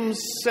heard him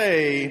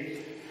say,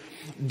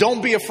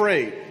 don't be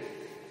afraid,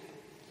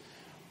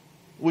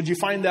 would you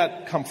find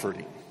that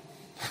comforting?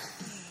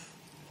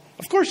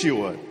 Of course you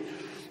would.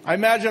 I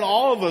imagine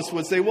all of us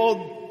would say,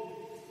 well,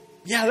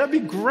 yeah, that'd be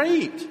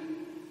great.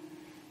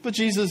 But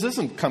Jesus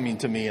isn't coming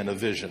to me in a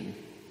vision.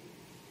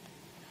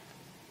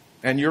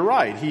 And you're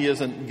right, he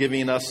isn't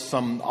giving us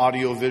some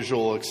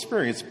audiovisual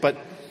experience, but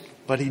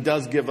he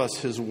does give us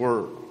his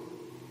word.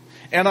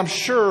 And I'm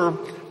sure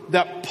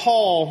that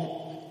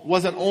Paul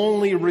wasn't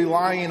only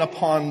relying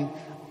upon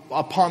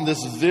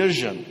this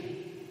vision,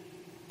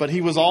 but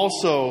he was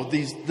also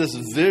this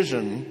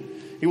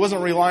vision. He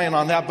wasn't relying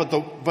on that,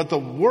 but the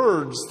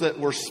words that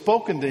were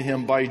spoken to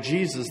him by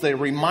Jesus, they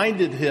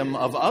reminded him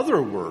of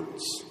other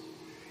words.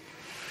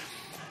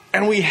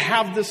 And we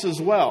have this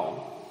as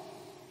well.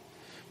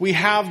 We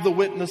have the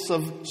witness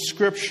of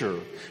Scripture.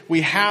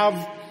 We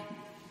have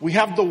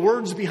the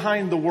words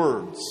behind the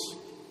words.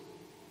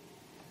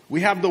 We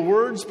have the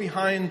words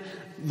behind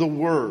the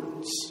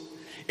words.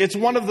 It's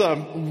one of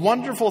the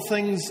wonderful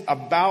things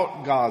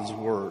about God's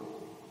Word.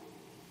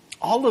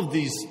 All of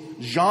these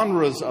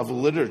genres of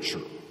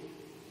literature.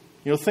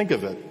 Think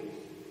of it.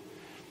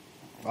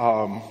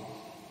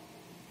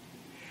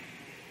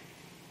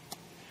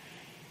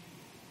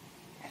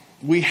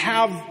 We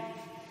have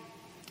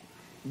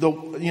the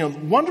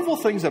wonderful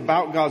things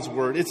about God's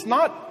Word. It's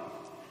not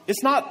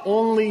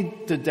only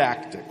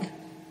didactic.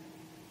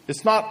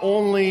 It's not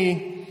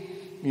only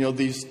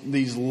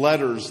these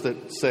letters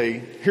that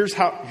say here's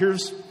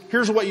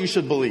what you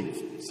should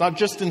believe. It's not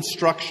just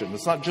instruction.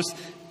 It's not just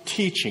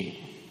teaching.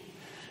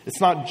 It's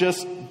not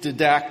just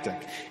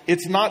didactic.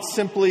 It's not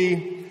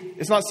simply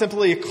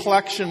a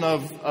collection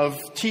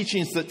of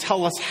teachings that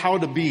tell us how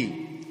to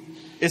be.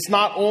 It's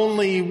not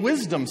only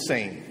wisdom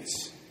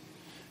sayings.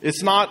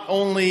 It's not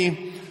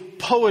only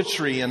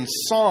poetry and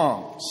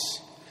songs.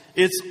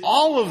 It's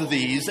all of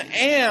these,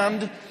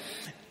 and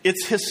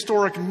it's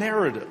historic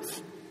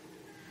narrative.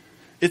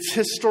 It's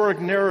historic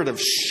narrative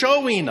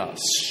showing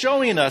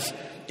us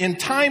in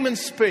time and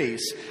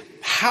space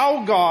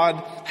how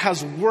God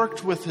has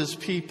worked with his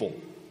people.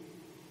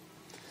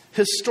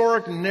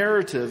 Historic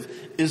narrative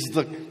is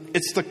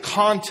the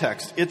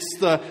context. It's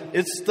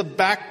the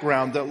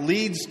background that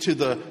leads to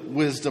the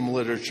wisdom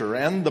literature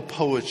and the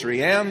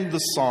poetry and the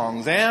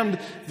songs and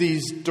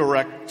these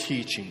direct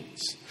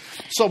teachings.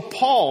 So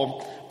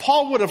Paul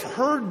would have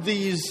heard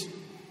these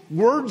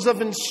words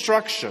of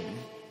instruction,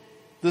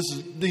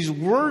 these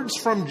words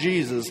from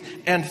Jesus,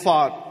 and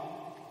thought,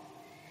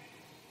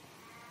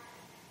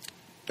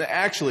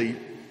 actually,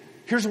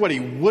 here's what he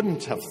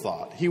wouldn't have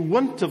thought. He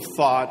wouldn't have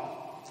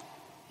thought,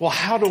 well,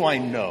 how do I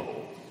know?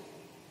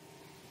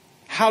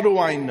 How do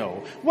I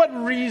know? What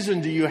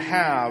reason do you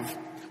have?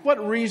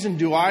 What reason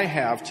do I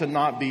have to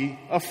not be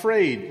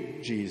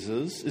afraid,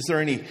 Jesus? Is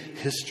there any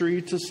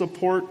history to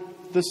support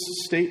this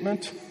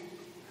statement?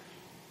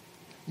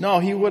 No,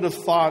 he would have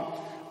thought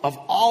of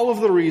all of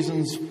the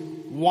reasons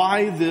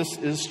why this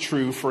is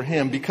true for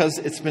him, because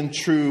it's been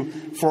true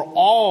for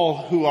all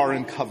who are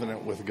in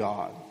covenant with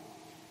God.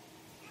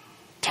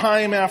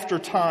 Time after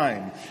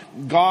time,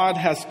 God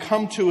has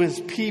come to his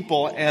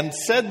people and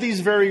said these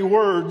very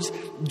words,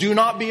 do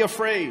not be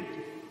afraid.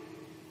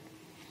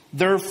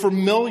 They're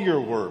familiar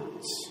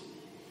words,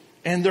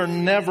 and they're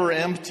never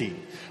empty.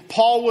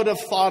 Paul would have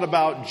thought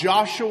about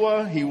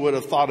Joshua. He would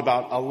have thought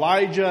about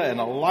Elijah and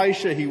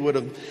Elisha. He would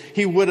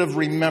have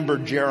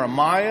remembered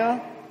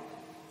Jeremiah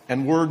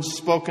and words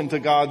spoken to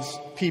God's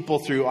people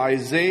through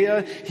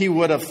Isaiah. He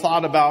would have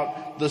thought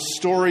about the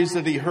stories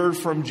that he heard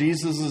from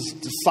Jesus'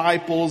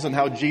 disciples and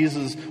how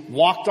Jesus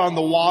walked on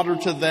the water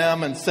to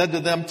them and said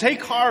to them,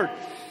 take heart,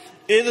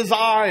 it is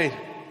I.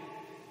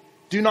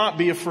 Do not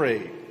be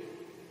afraid.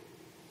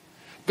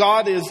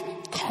 God is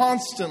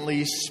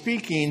constantly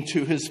speaking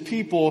to his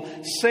people,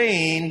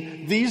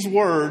 saying these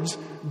words,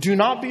 do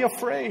not be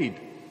afraid.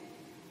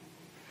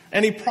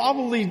 And he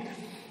probably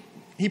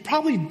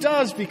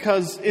does,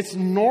 because it's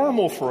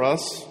normal for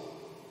us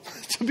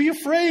to be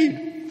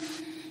afraid.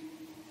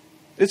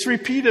 It's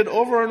repeated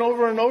over and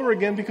over and over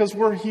again because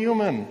we're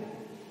human.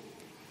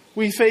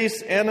 We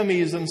face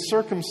enemies and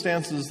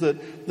circumstances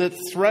that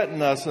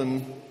threaten us,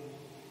 and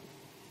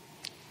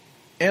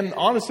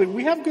honestly,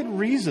 we have good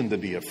reason to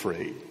be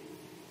afraid.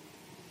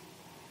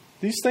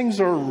 These things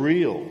are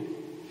real.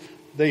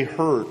 They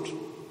hurt.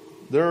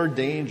 There are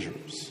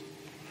dangers.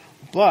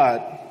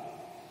 But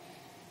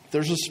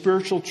there's a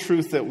spiritual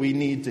truth that we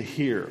need to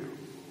hear.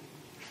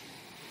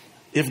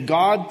 If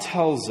God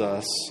tells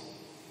us,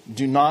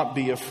 do not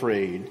be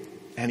afraid,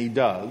 and he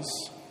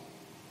does,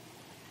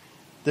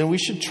 then we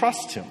should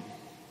trust him,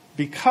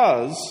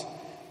 because,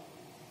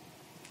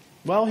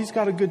 well, he's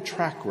got a good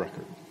track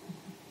record.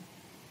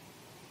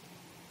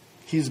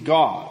 He's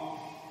God.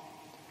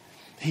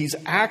 He's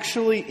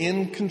actually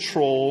in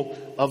control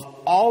of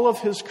all of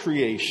his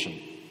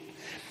creation.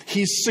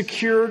 He's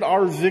secured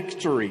our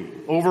victory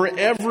over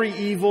every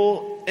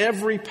evil,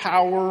 every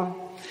power.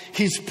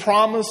 He's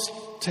promised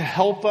to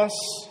help us.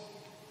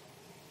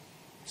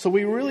 So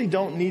we really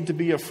don't need to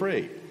be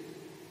afraid.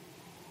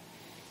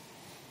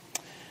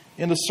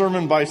 In a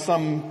sermon by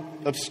some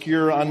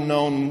obscure,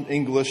 unknown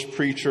English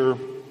preacher,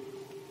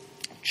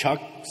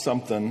 Chuck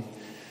something,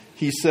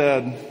 he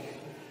said,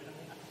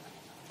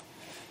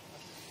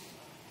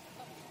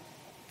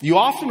 you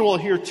often will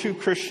hear two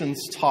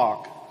Christians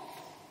talk.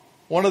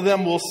 One of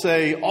them will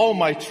say, oh,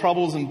 my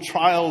troubles and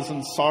trials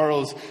and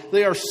sorrows,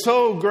 they are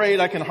so great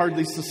I can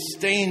hardly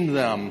sustain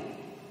them.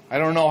 I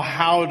don't know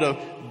how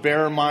to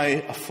bear my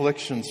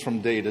afflictions from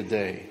day to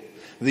day.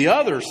 The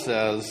other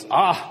says,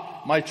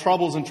 my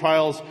troubles and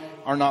trials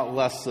are not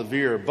less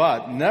severe,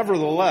 but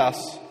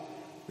nevertheless,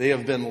 they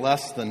have been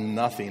less than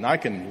nothing. I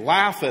can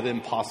laugh at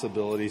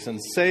impossibilities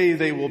and say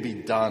they will be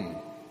done.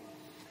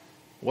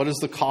 What is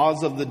the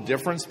cause of the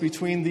difference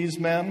between these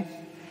men?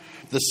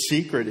 The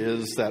secret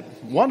is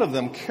that one of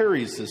them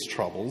carries his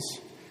troubles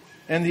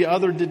and the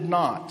other did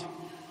not.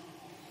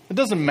 It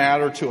doesn't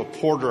matter to a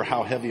porter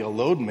how heavy a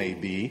load may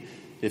be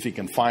if he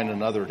can find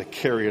another to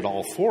carry it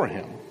all for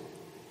him.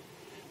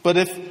 But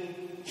if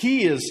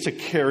he is to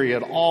carry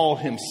it all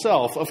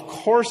himself, of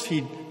course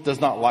he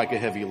does not like a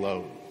heavy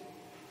load.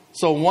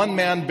 So one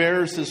man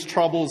bears his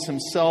troubles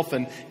himself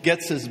and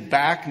gets his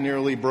back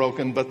nearly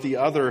broken, but the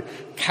other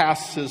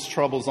casts his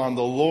troubles on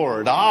the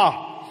Lord.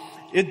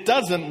 It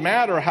doesn't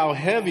matter how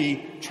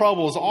heavy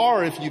troubles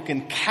are if you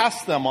can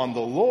cast them on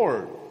the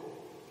Lord.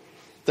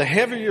 The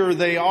heavier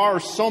they are,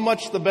 so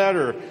much the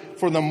better,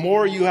 for the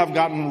more you have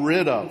gotten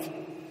rid of,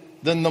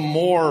 then the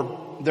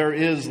more there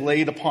is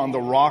laid upon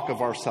the rock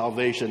of our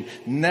salvation.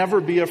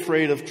 Never be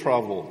afraid of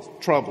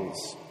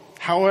troubles.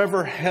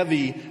 However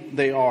heavy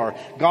they are,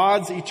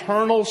 God's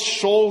eternal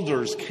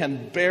shoulders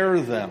can bear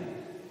them.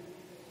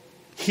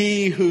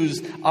 He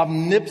whose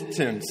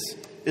omnipotence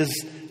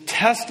is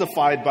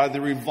testified by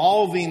the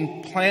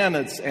revolving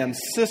planets and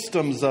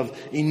systems of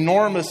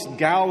enormous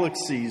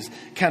galaxies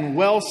can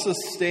well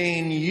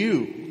sustain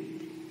you.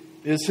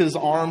 Is his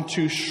arm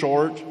too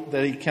short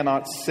that he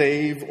cannot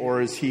save,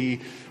 or is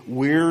he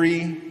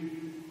weary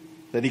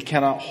that he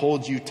cannot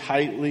hold you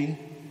tightly?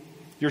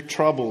 Your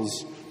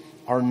troubles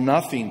are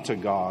nothing to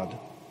God,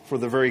 for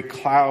the very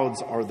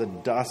clouds are the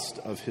dust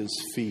of his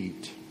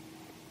feet.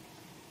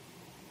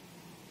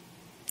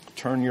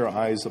 Turn your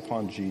eyes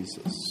upon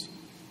Jesus.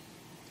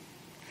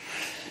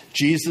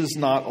 Jesus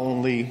not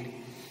only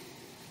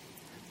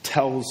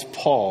tells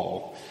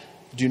Paul,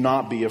 do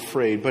not be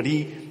afraid, but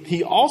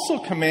he also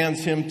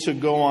commands him to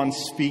go on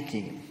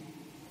speaking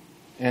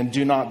and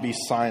do not be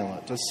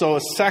silent. So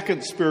a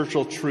second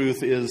spiritual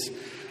truth is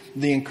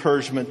the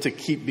encouragement to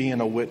keep being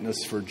a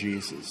witness for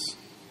Jesus.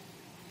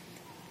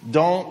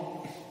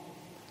 Don't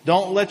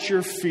Don't let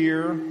your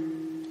fear,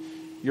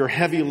 your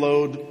heavy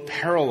load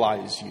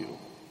paralyze you.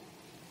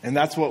 And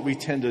that's what we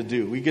tend to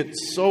do. We get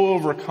so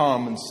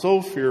overcome and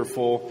so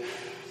fearful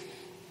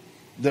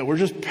that we're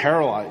just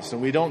paralyzed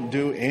and we don't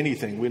do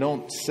anything. We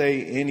don't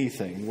say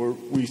anything.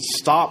 We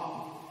stop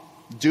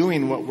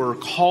doing what we're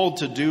called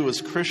to do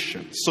as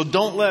Christians. So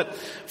don't let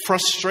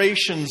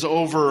frustrations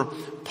over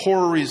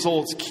poor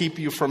results keep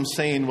you from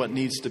saying what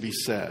needs to be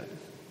said.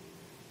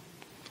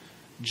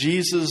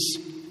 Jesus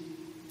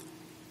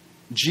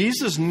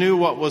knew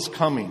what was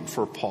coming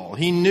for Paul.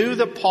 He knew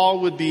that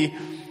Paul would be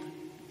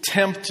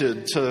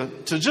tempted to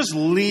just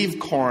leave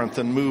Corinth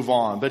and move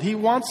on. But he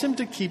wants him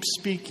to keep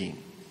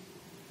speaking.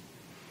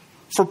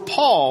 For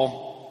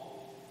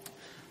Paul,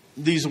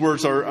 these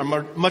words are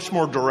much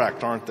more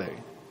direct, aren't they?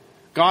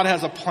 God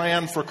has a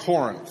plan for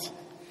Corinth.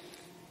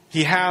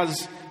 He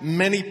has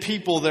many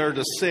people there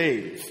to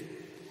save.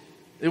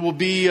 It'll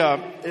be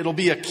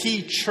a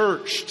key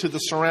church to the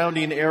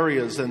surrounding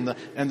areas and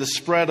the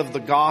spread of the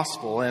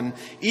gospel. And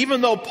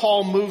even though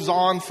Paul moves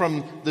on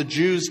from the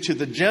Jews to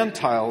the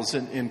Gentiles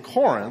in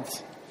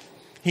Corinth,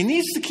 he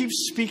needs to keep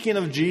speaking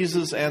of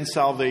Jesus and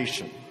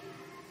salvation.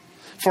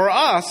 For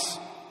us,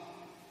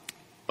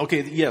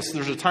 okay, yes,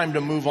 there's a time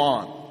to move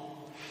on.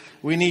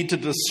 We need to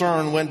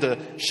discern when to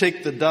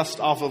shake the dust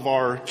off of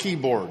our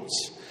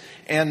keyboards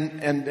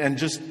and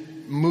just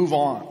move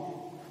on.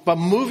 But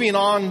moving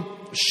on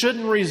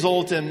shouldn't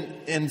result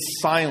in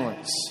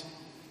silence.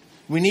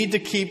 We need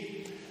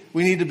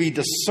to be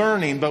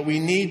discerning, but we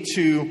need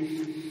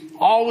to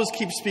always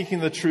keep speaking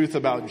the truth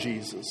about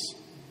Jesus.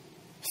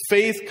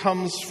 Faith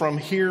comes from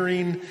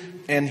hearing,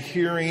 and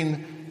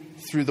hearing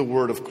through the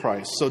word of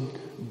Christ. So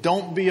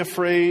don't be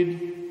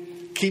afraid.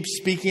 Keep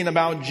speaking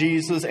about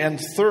Jesus. And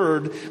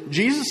third,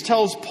 Jesus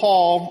tells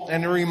Paul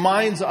and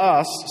reminds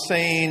us,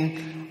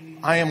 saying,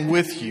 I am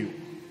with you.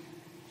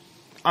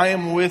 I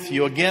am with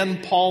you.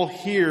 Again, Paul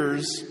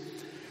hears,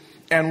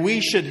 and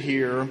we should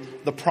hear,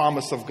 the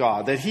promise of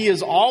God, that he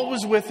is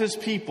always with his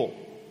people.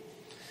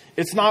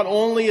 It's not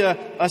only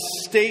a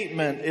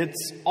statement,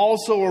 it's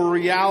also a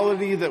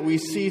reality that we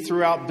see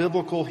throughout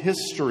biblical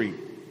history.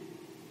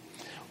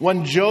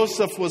 When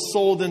Joseph was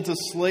sold into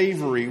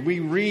slavery, we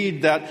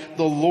read that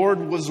the Lord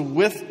was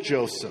with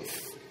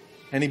Joseph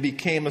and he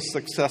became a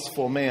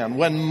successful man.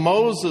 When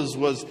Moses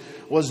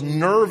was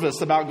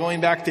nervous about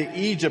going back to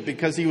Egypt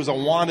because he was a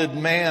wanted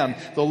man,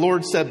 the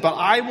Lord said, but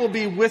I will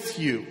be with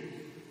you.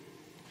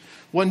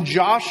 When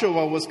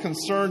Joshua was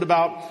concerned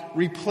about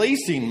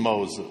replacing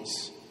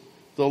Moses,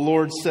 the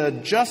Lord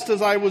said, just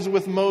as I was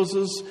with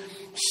Moses,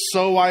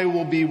 so I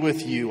will be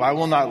with you. I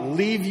will not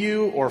leave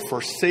you or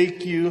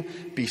forsake you.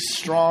 Be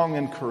strong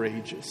and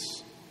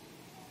courageous.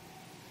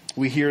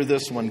 We hear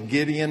this when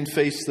Gideon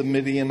faced the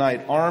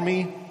Midianite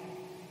army,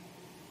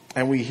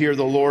 and we hear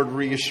the Lord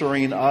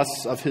reassuring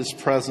us of his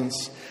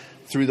presence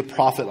through the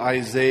prophet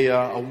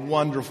Isaiah, a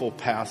wonderful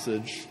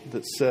passage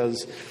that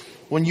says,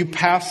 when you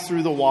pass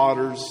through the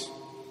waters,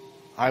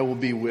 I will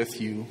be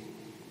with you.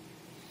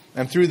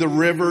 And through the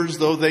rivers,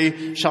 though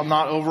they shall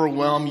not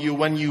overwhelm you,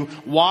 when you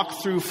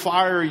walk through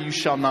fire, you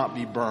shall not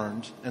be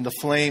burned, and the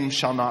flame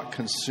shall not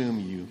consume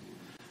you.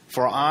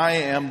 For I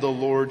am the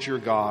Lord your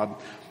God,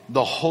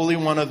 the Holy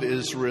One of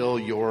Israel,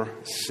 your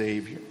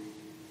Savior.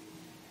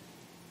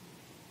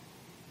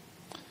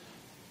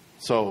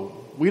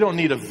 So, we don't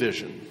need a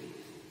vision.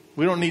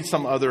 We don't need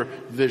some other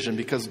vision,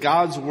 because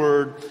God's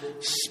Word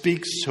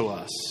speaks to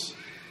us.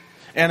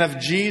 And if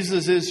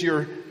Jesus is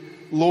your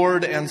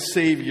Lord and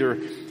Savior,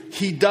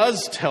 He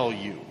does tell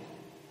you.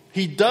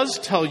 He does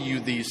tell you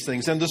these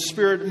things. And the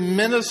Spirit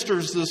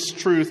ministers this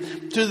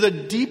truth to the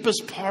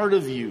deepest part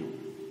of you.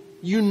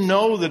 You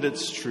know that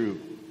it's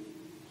true.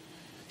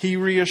 He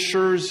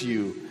reassures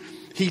you.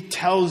 He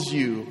tells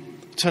you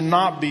to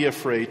not be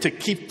afraid, to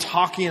keep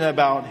talking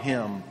about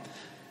Him,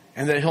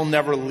 and that He'll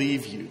never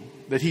leave you,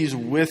 that He's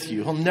with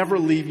you. He'll never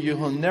leave you.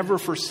 He'll never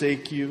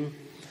forsake you.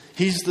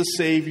 He's the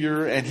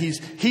Savior, and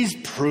He's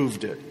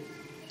proved it.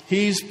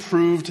 He's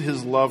proved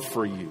His love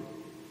for you.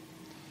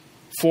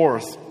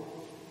 Fourth,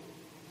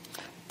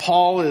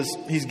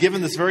 he's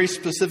given this very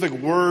specific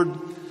word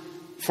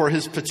for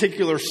his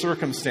particular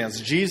circumstance.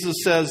 Jesus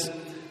says,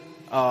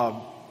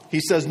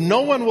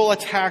 no one will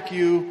attack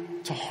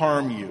you to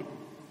harm you.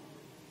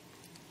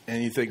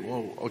 And you think,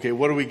 well, okay,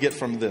 what do we get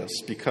from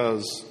this?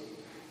 Because,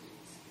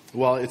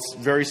 well, it's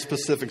very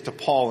specific to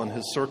Paul and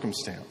his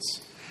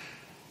circumstance.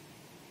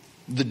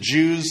 The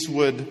Jews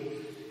would,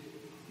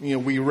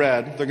 we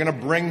read, they're going to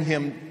bring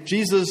him.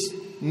 Jesus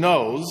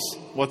knows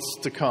what's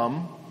to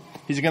come.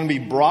 He's going to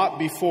be brought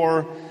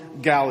before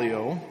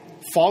Gallio,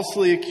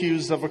 falsely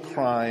accused of a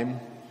crime.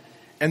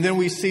 And then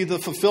we see the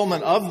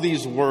fulfillment of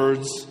these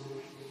words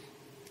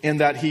in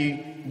that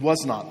he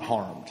was not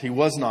harmed. He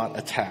was not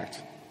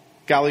attacked.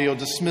 Gallio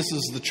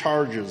dismisses the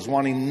charges,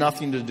 wanting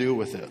nothing to do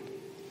with it.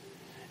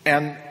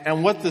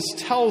 And what this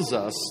tells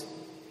us,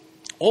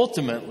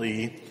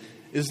 ultimately,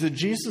 is that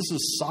Jesus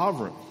is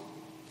sovereign.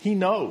 He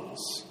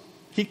knows.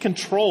 He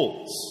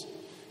controls.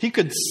 He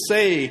could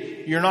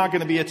say, you're not going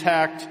to be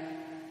attacked,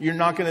 you're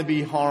not going to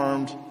be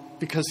harmed,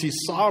 because he's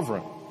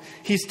sovereign.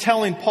 He's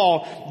telling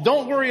Paul,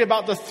 don't worry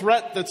about the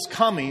threat that's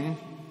coming,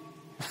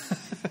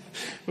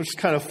 which is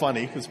kind of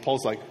funny because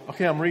Paul's like,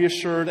 okay, I'm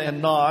reassured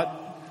and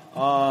not.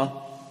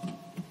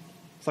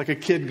 It's like a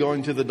kid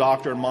going to the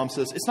doctor and mom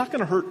says, it's not going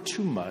to hurt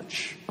too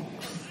much.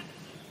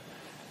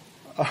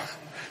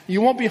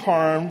 You won't be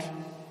harmed.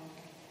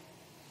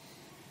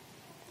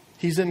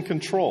 He's in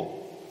control.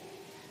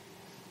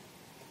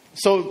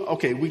 So,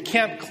 okay, we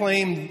can't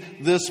claim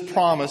this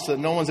promise that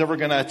no one's ever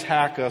going to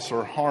attack us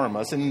or harm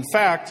us. And in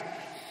fact,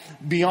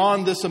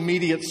 beyond this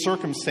immediate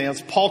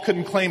circumstance, Paul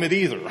couldn't claim it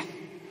either,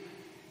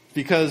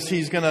 because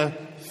he's going to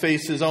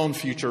face his own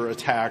future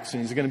attacks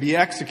and he's going to be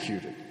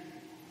executed.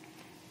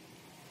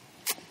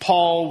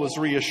 Paul was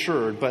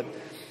reassured, but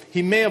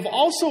he may have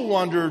also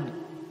wondered,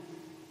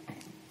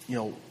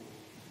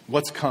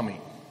 what's coming.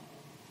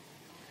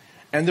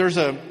 And there's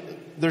a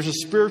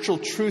spiritual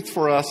truth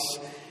for us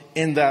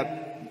in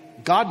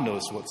that God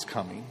knows what's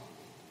coming.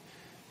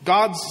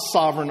 God's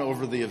sovereign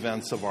over the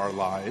events of our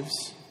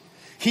lives.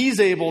 He's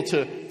able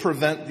to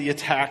prevent the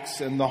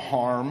attacks and the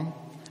harm.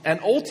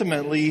 And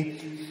ultimately,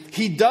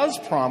 He does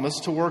promise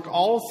to work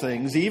all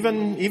things,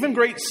 even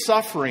great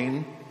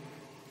suffering.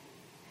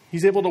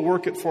 He's able to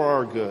work it for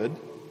our good.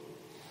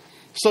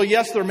 So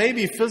yes, there may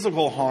be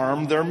physical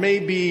harm, there may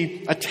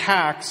be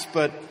attacks,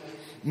 but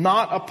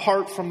not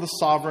apart from the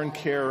sovereign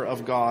care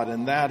of God,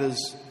 and that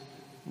is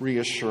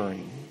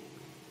reassuring.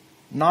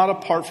 Not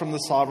apart from the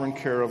sovereign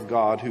care of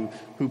God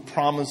who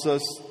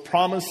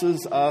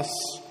promises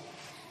us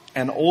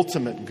an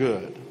ultimate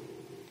good.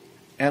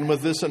 And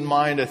with this in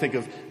mind, I think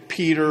of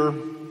Peter,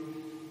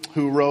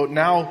 who wrote,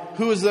 "Now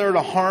who is there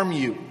to harm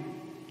you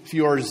if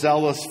you are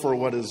zealous for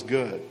what is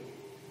good?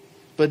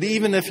 But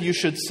even if you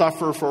should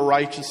suffer for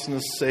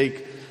righteousness'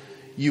 sake,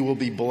 you will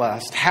be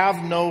blessed.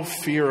 Have no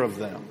fear of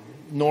them,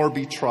 nor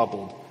be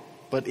troubled,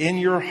 but in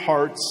your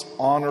hearts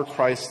honor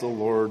Christ the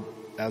Lord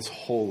as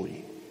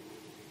holy."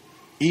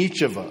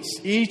 Each of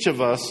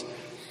us,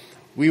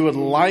 we would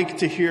like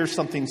to hear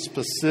something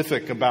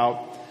specific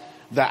about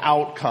the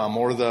outcome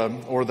or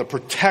the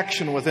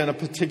protection within a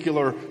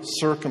particular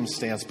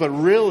circumstance. But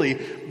really,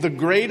 the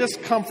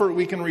greatest comfort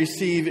we can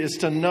receive is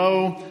to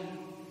know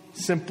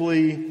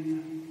simply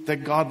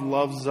that God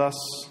loves us,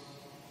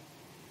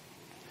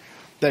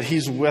 that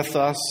He's with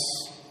us,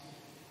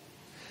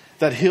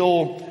 that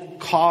He'll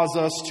cause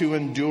us to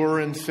endure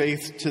in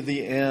faith to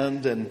the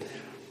end, and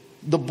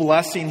the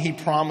blessing He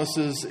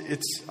promises,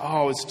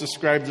 it's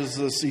described as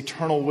this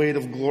eternal weight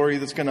of glory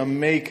that's going to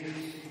make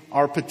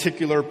our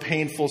particular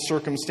painful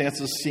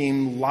circumstances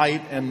seem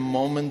light and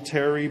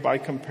momentary by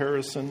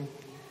comparison.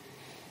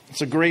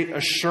 It's a great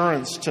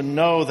assurance to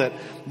know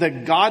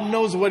that God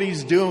knows what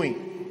He's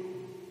doing.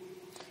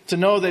 To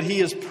know that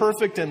He is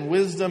perfect in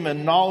wisdom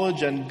and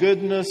knowledge and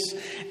goodness.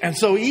 And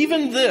so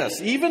even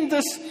this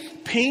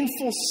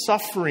painful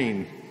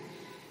suffering,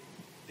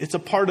 it's a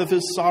part of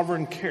His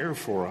sovereign care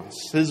for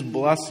us, His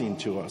blessing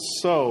to us.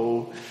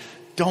 So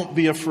don't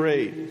be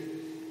afraid.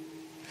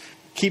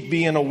 Keep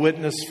being a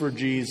witness for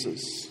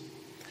Jesus.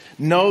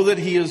 Know that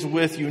He is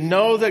with you.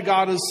 Know that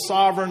God is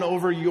sovereign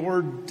over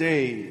your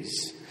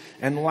days.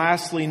 And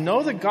lastly,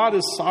 know that God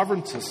is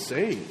sovereign to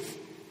save.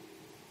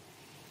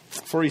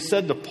 For He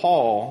said to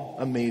Paul,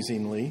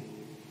 amazingly,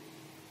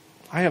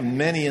 "I have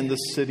many in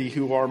this city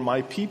who are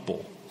my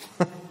people."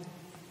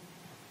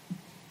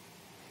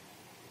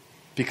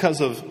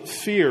 Because of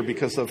fear,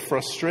 because of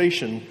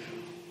frustration,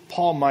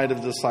 Paul might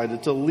have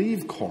decided to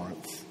leave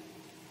Corinth.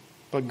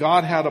 But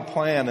God had a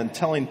plan, and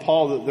telling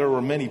Paul that there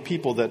were many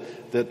people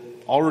that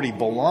already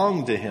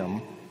belonged to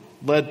him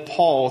led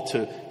Paul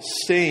to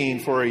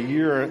staying for a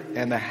year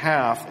and a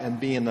half and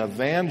being an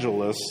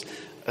evangelist,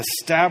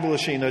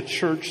 establishing a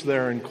church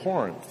there in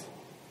Corinth.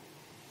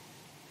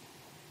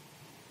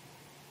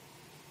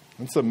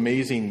 That's an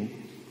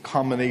amazing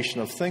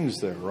combination of things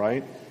there,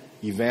 right?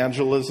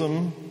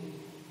 Evangelism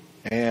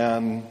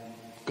and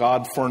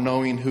God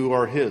foreknowing who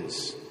are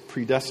His,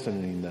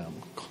 predestining them,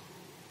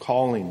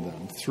 calling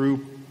them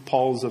through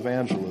Paul's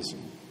evangelism.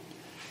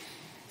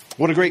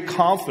 What a great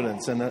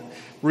confidence and a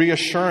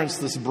reassurance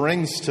this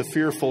brings to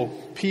fearful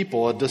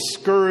people, a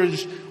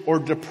discouraged or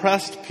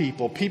depressed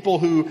people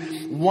who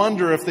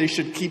wonder if they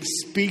should keep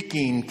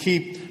speaking,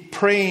 keep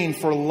praying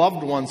for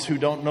loved ones who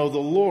don't know the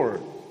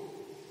Lord.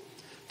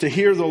 To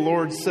hear the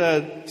Lord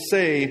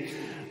say,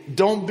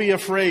 "Don't be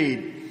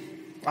afraid.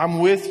 I'm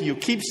with you.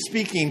 Keep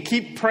speaking.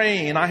 Keep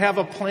praying. I have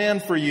a plan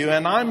for you,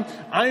 and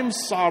I'm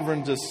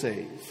sovereign to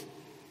save."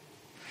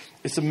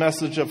 It's a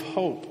message of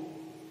hope.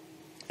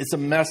 It's a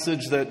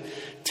message that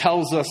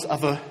tells us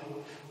of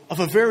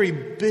a very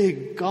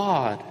big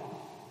God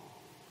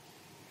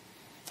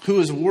who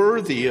is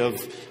worthy of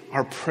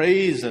our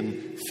praise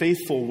and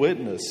faithful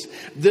witness.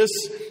 This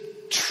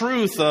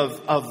truth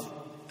of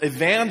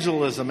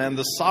evangelism and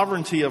the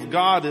sovereignty of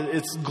God,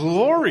 it's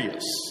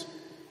glorious.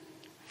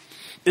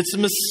 It's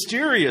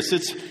mysterious.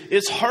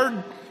 It's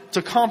hard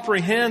to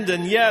comprehend,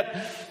 and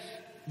yet,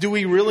 do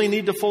we really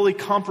need to fully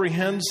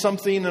comprehend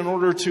something in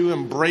order to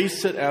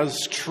embrace it as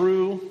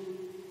true?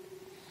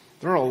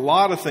 There are a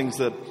lot of things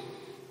that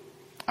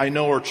I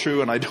know are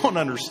true and I don't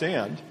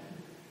understand.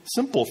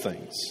 Simple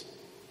things.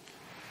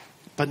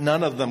 But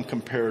none of them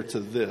compare to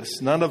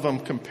this. None of them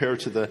compare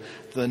to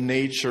the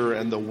nature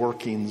and the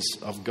workings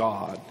of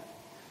God.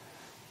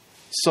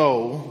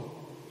 So,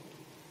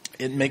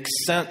 it makes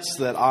sense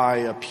that I,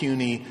 a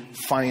puny,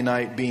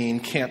 finite being,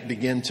 can't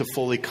begin to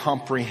fully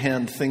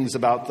comprehend things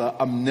about the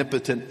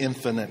omnipotent,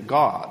 infinite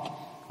God,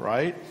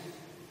 right?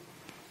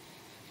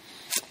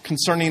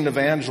 Concerning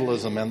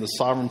evangelism and the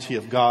sovereignty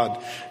of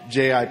God,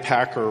 J.I.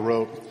 Packer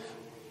wrote,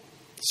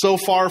 "So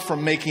far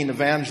from making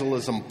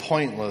evangelism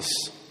pointless,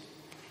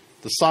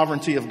 the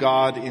sovereignty of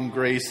God in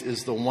grace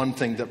is the one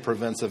thing that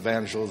prevents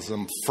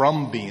evangelism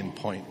from being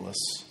pointless.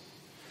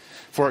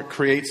 For it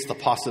creates the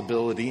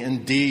possibility,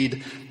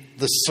 indeed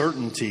the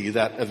certainty,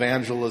 that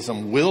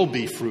evangelism will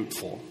be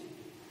fruitful.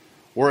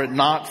 Were it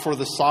not for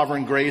the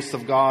sovereign grace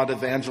of God,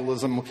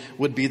 evangelism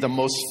would be the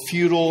most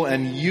futile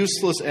and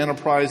useless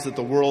enterprise that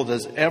the world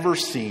has ever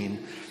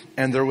seen,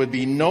 and there would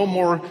be no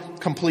more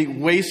complete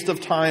waste of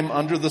time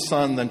under the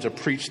sun than to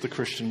preach the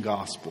Christian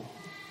gospel."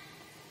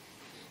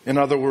 In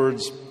other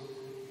words,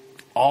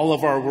 all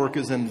of our work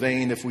is in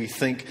vain if we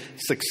think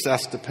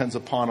success depends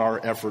upon our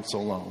efforts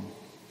alone.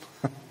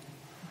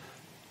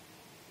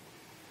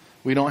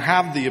 We don't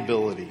have the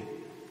ability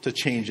to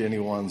change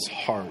anyone's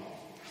heart.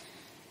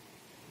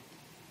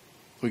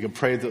 We can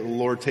pray that the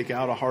Lord take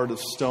out a heart of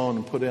stone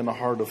and put in a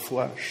heart of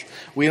flesh.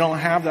 We don't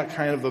have that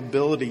kind of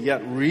ability,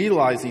 yet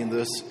realizing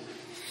this,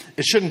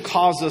 it shouldn't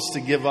cause us to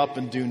give up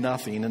and do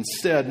nothing.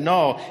 Instead,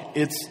 no,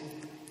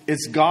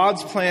 it's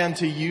God's plan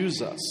to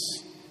use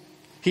us.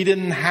 He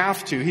didn't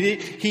have to.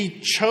 He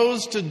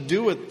chose to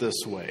do it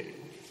this way.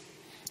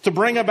 To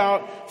bring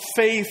about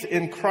faith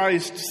in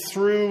Christ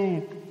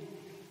through,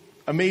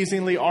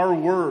 amazingly, our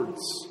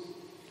words.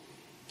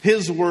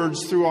 His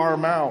words through our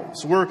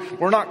mouths.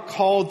 We're not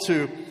called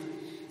to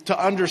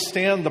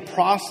understand the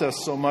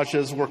process so much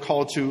as we're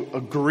called to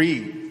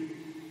agree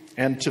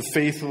and to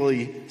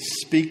faithfully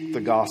speak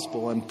the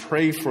gospel and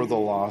pray for the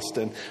lost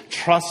and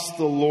trust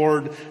the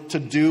Lord to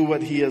do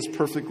what He has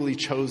perfectly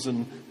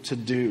chosen to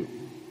do.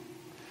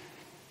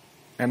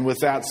 And with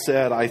that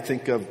said, I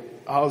think of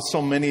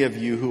so many of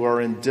you who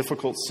are in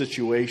difficult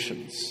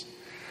situations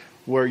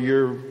where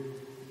you're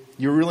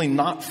really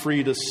not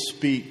free to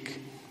speak.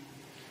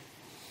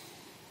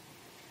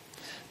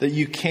 That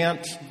you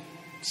can't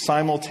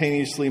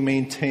simultaneously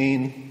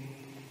maintain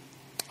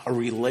a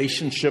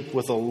relationship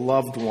with a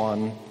loved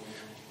one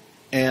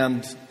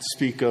and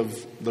speak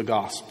of the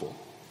gospel.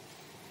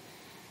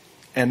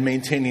 And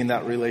maintaining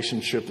that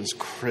relationship is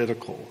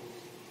critical.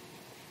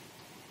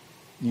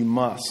 You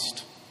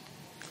must.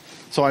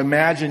 So I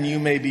imagine you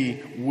may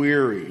be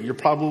weary. You're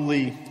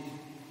probably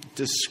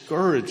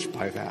discouraged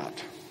by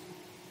that.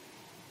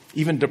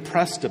 Even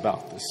depressed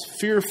about this,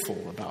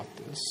 fearful about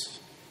this.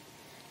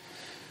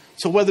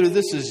 So whether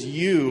this is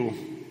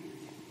you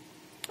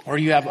or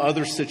you have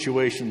other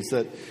situations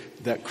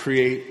that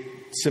create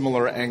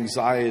similar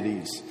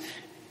anxieties,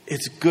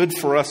 it's good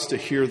for us to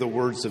hear the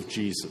words of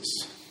Jesus,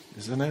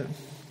 isn't it?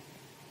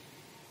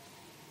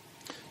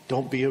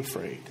 Don't be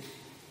afraid.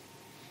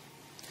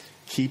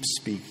 Keep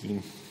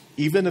speaking,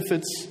 even if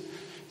it's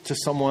to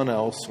someone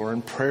else or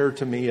in prayer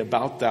to me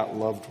about that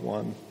loved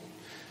one.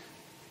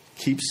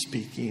 Keep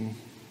speaking.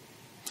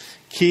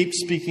 Keep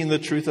speaking the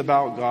truth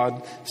about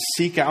God.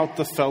 Seek out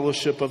the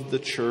fellowship of the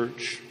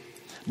church.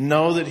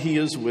 Know that He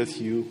is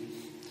with you.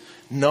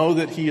 Know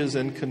that He is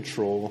in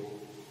control.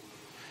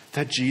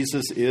 That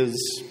Jesus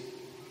is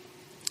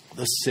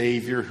the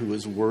Savior who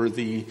is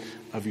worthy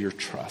of your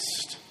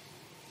trust.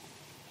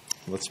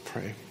 Let's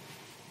pray.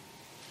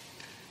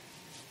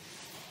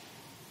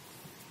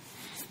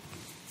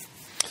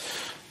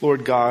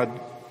 Lord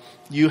God,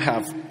 you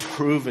have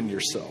proven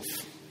yourself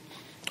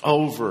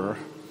over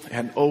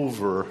and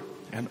over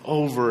and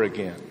over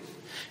again.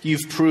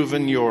 You've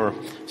proven your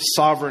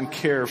sovereign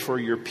care for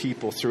your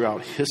people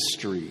throughout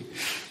history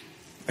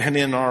and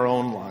in our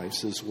own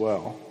lives as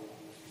well.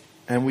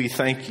 And we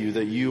thank you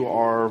that you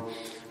are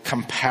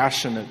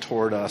compassionate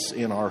toward us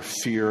in our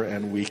fear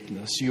and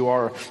weakness. You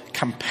are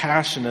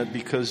compassionate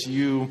because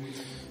you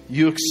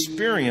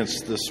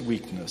experienced this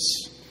weakness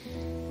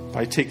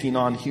by taking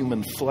on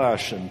human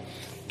flesh and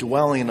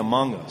dwelling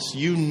among us.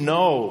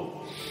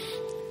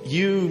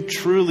 You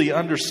truly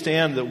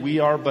understand that we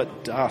are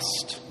but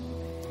dust.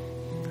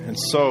 And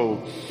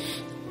so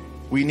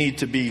we need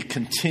to be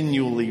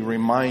continually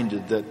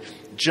reminded that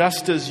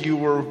just as you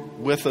were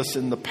with us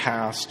in the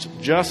past,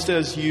 just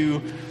as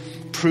you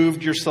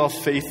proved yourself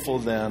faithful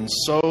then,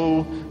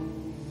 so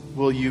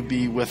will you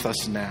be with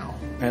us now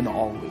and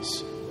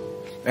always.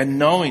 And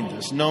knowing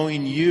this,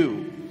 knowing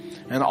you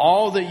and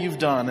all that you've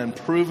done and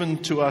proven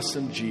to us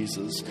in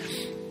Jesus,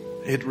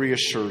 it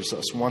reassures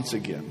us once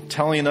again,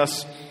 telling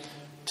us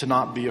to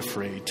not be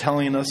afraid,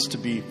 telling us to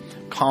be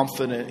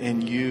confident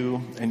in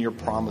you and your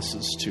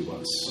promises to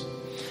us,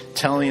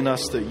 telling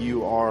us that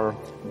you are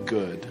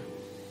good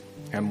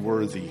and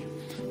worthy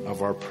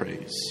of our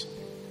praise.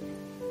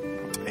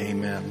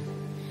 Amen.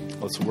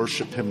 Let's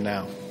worship Him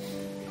now.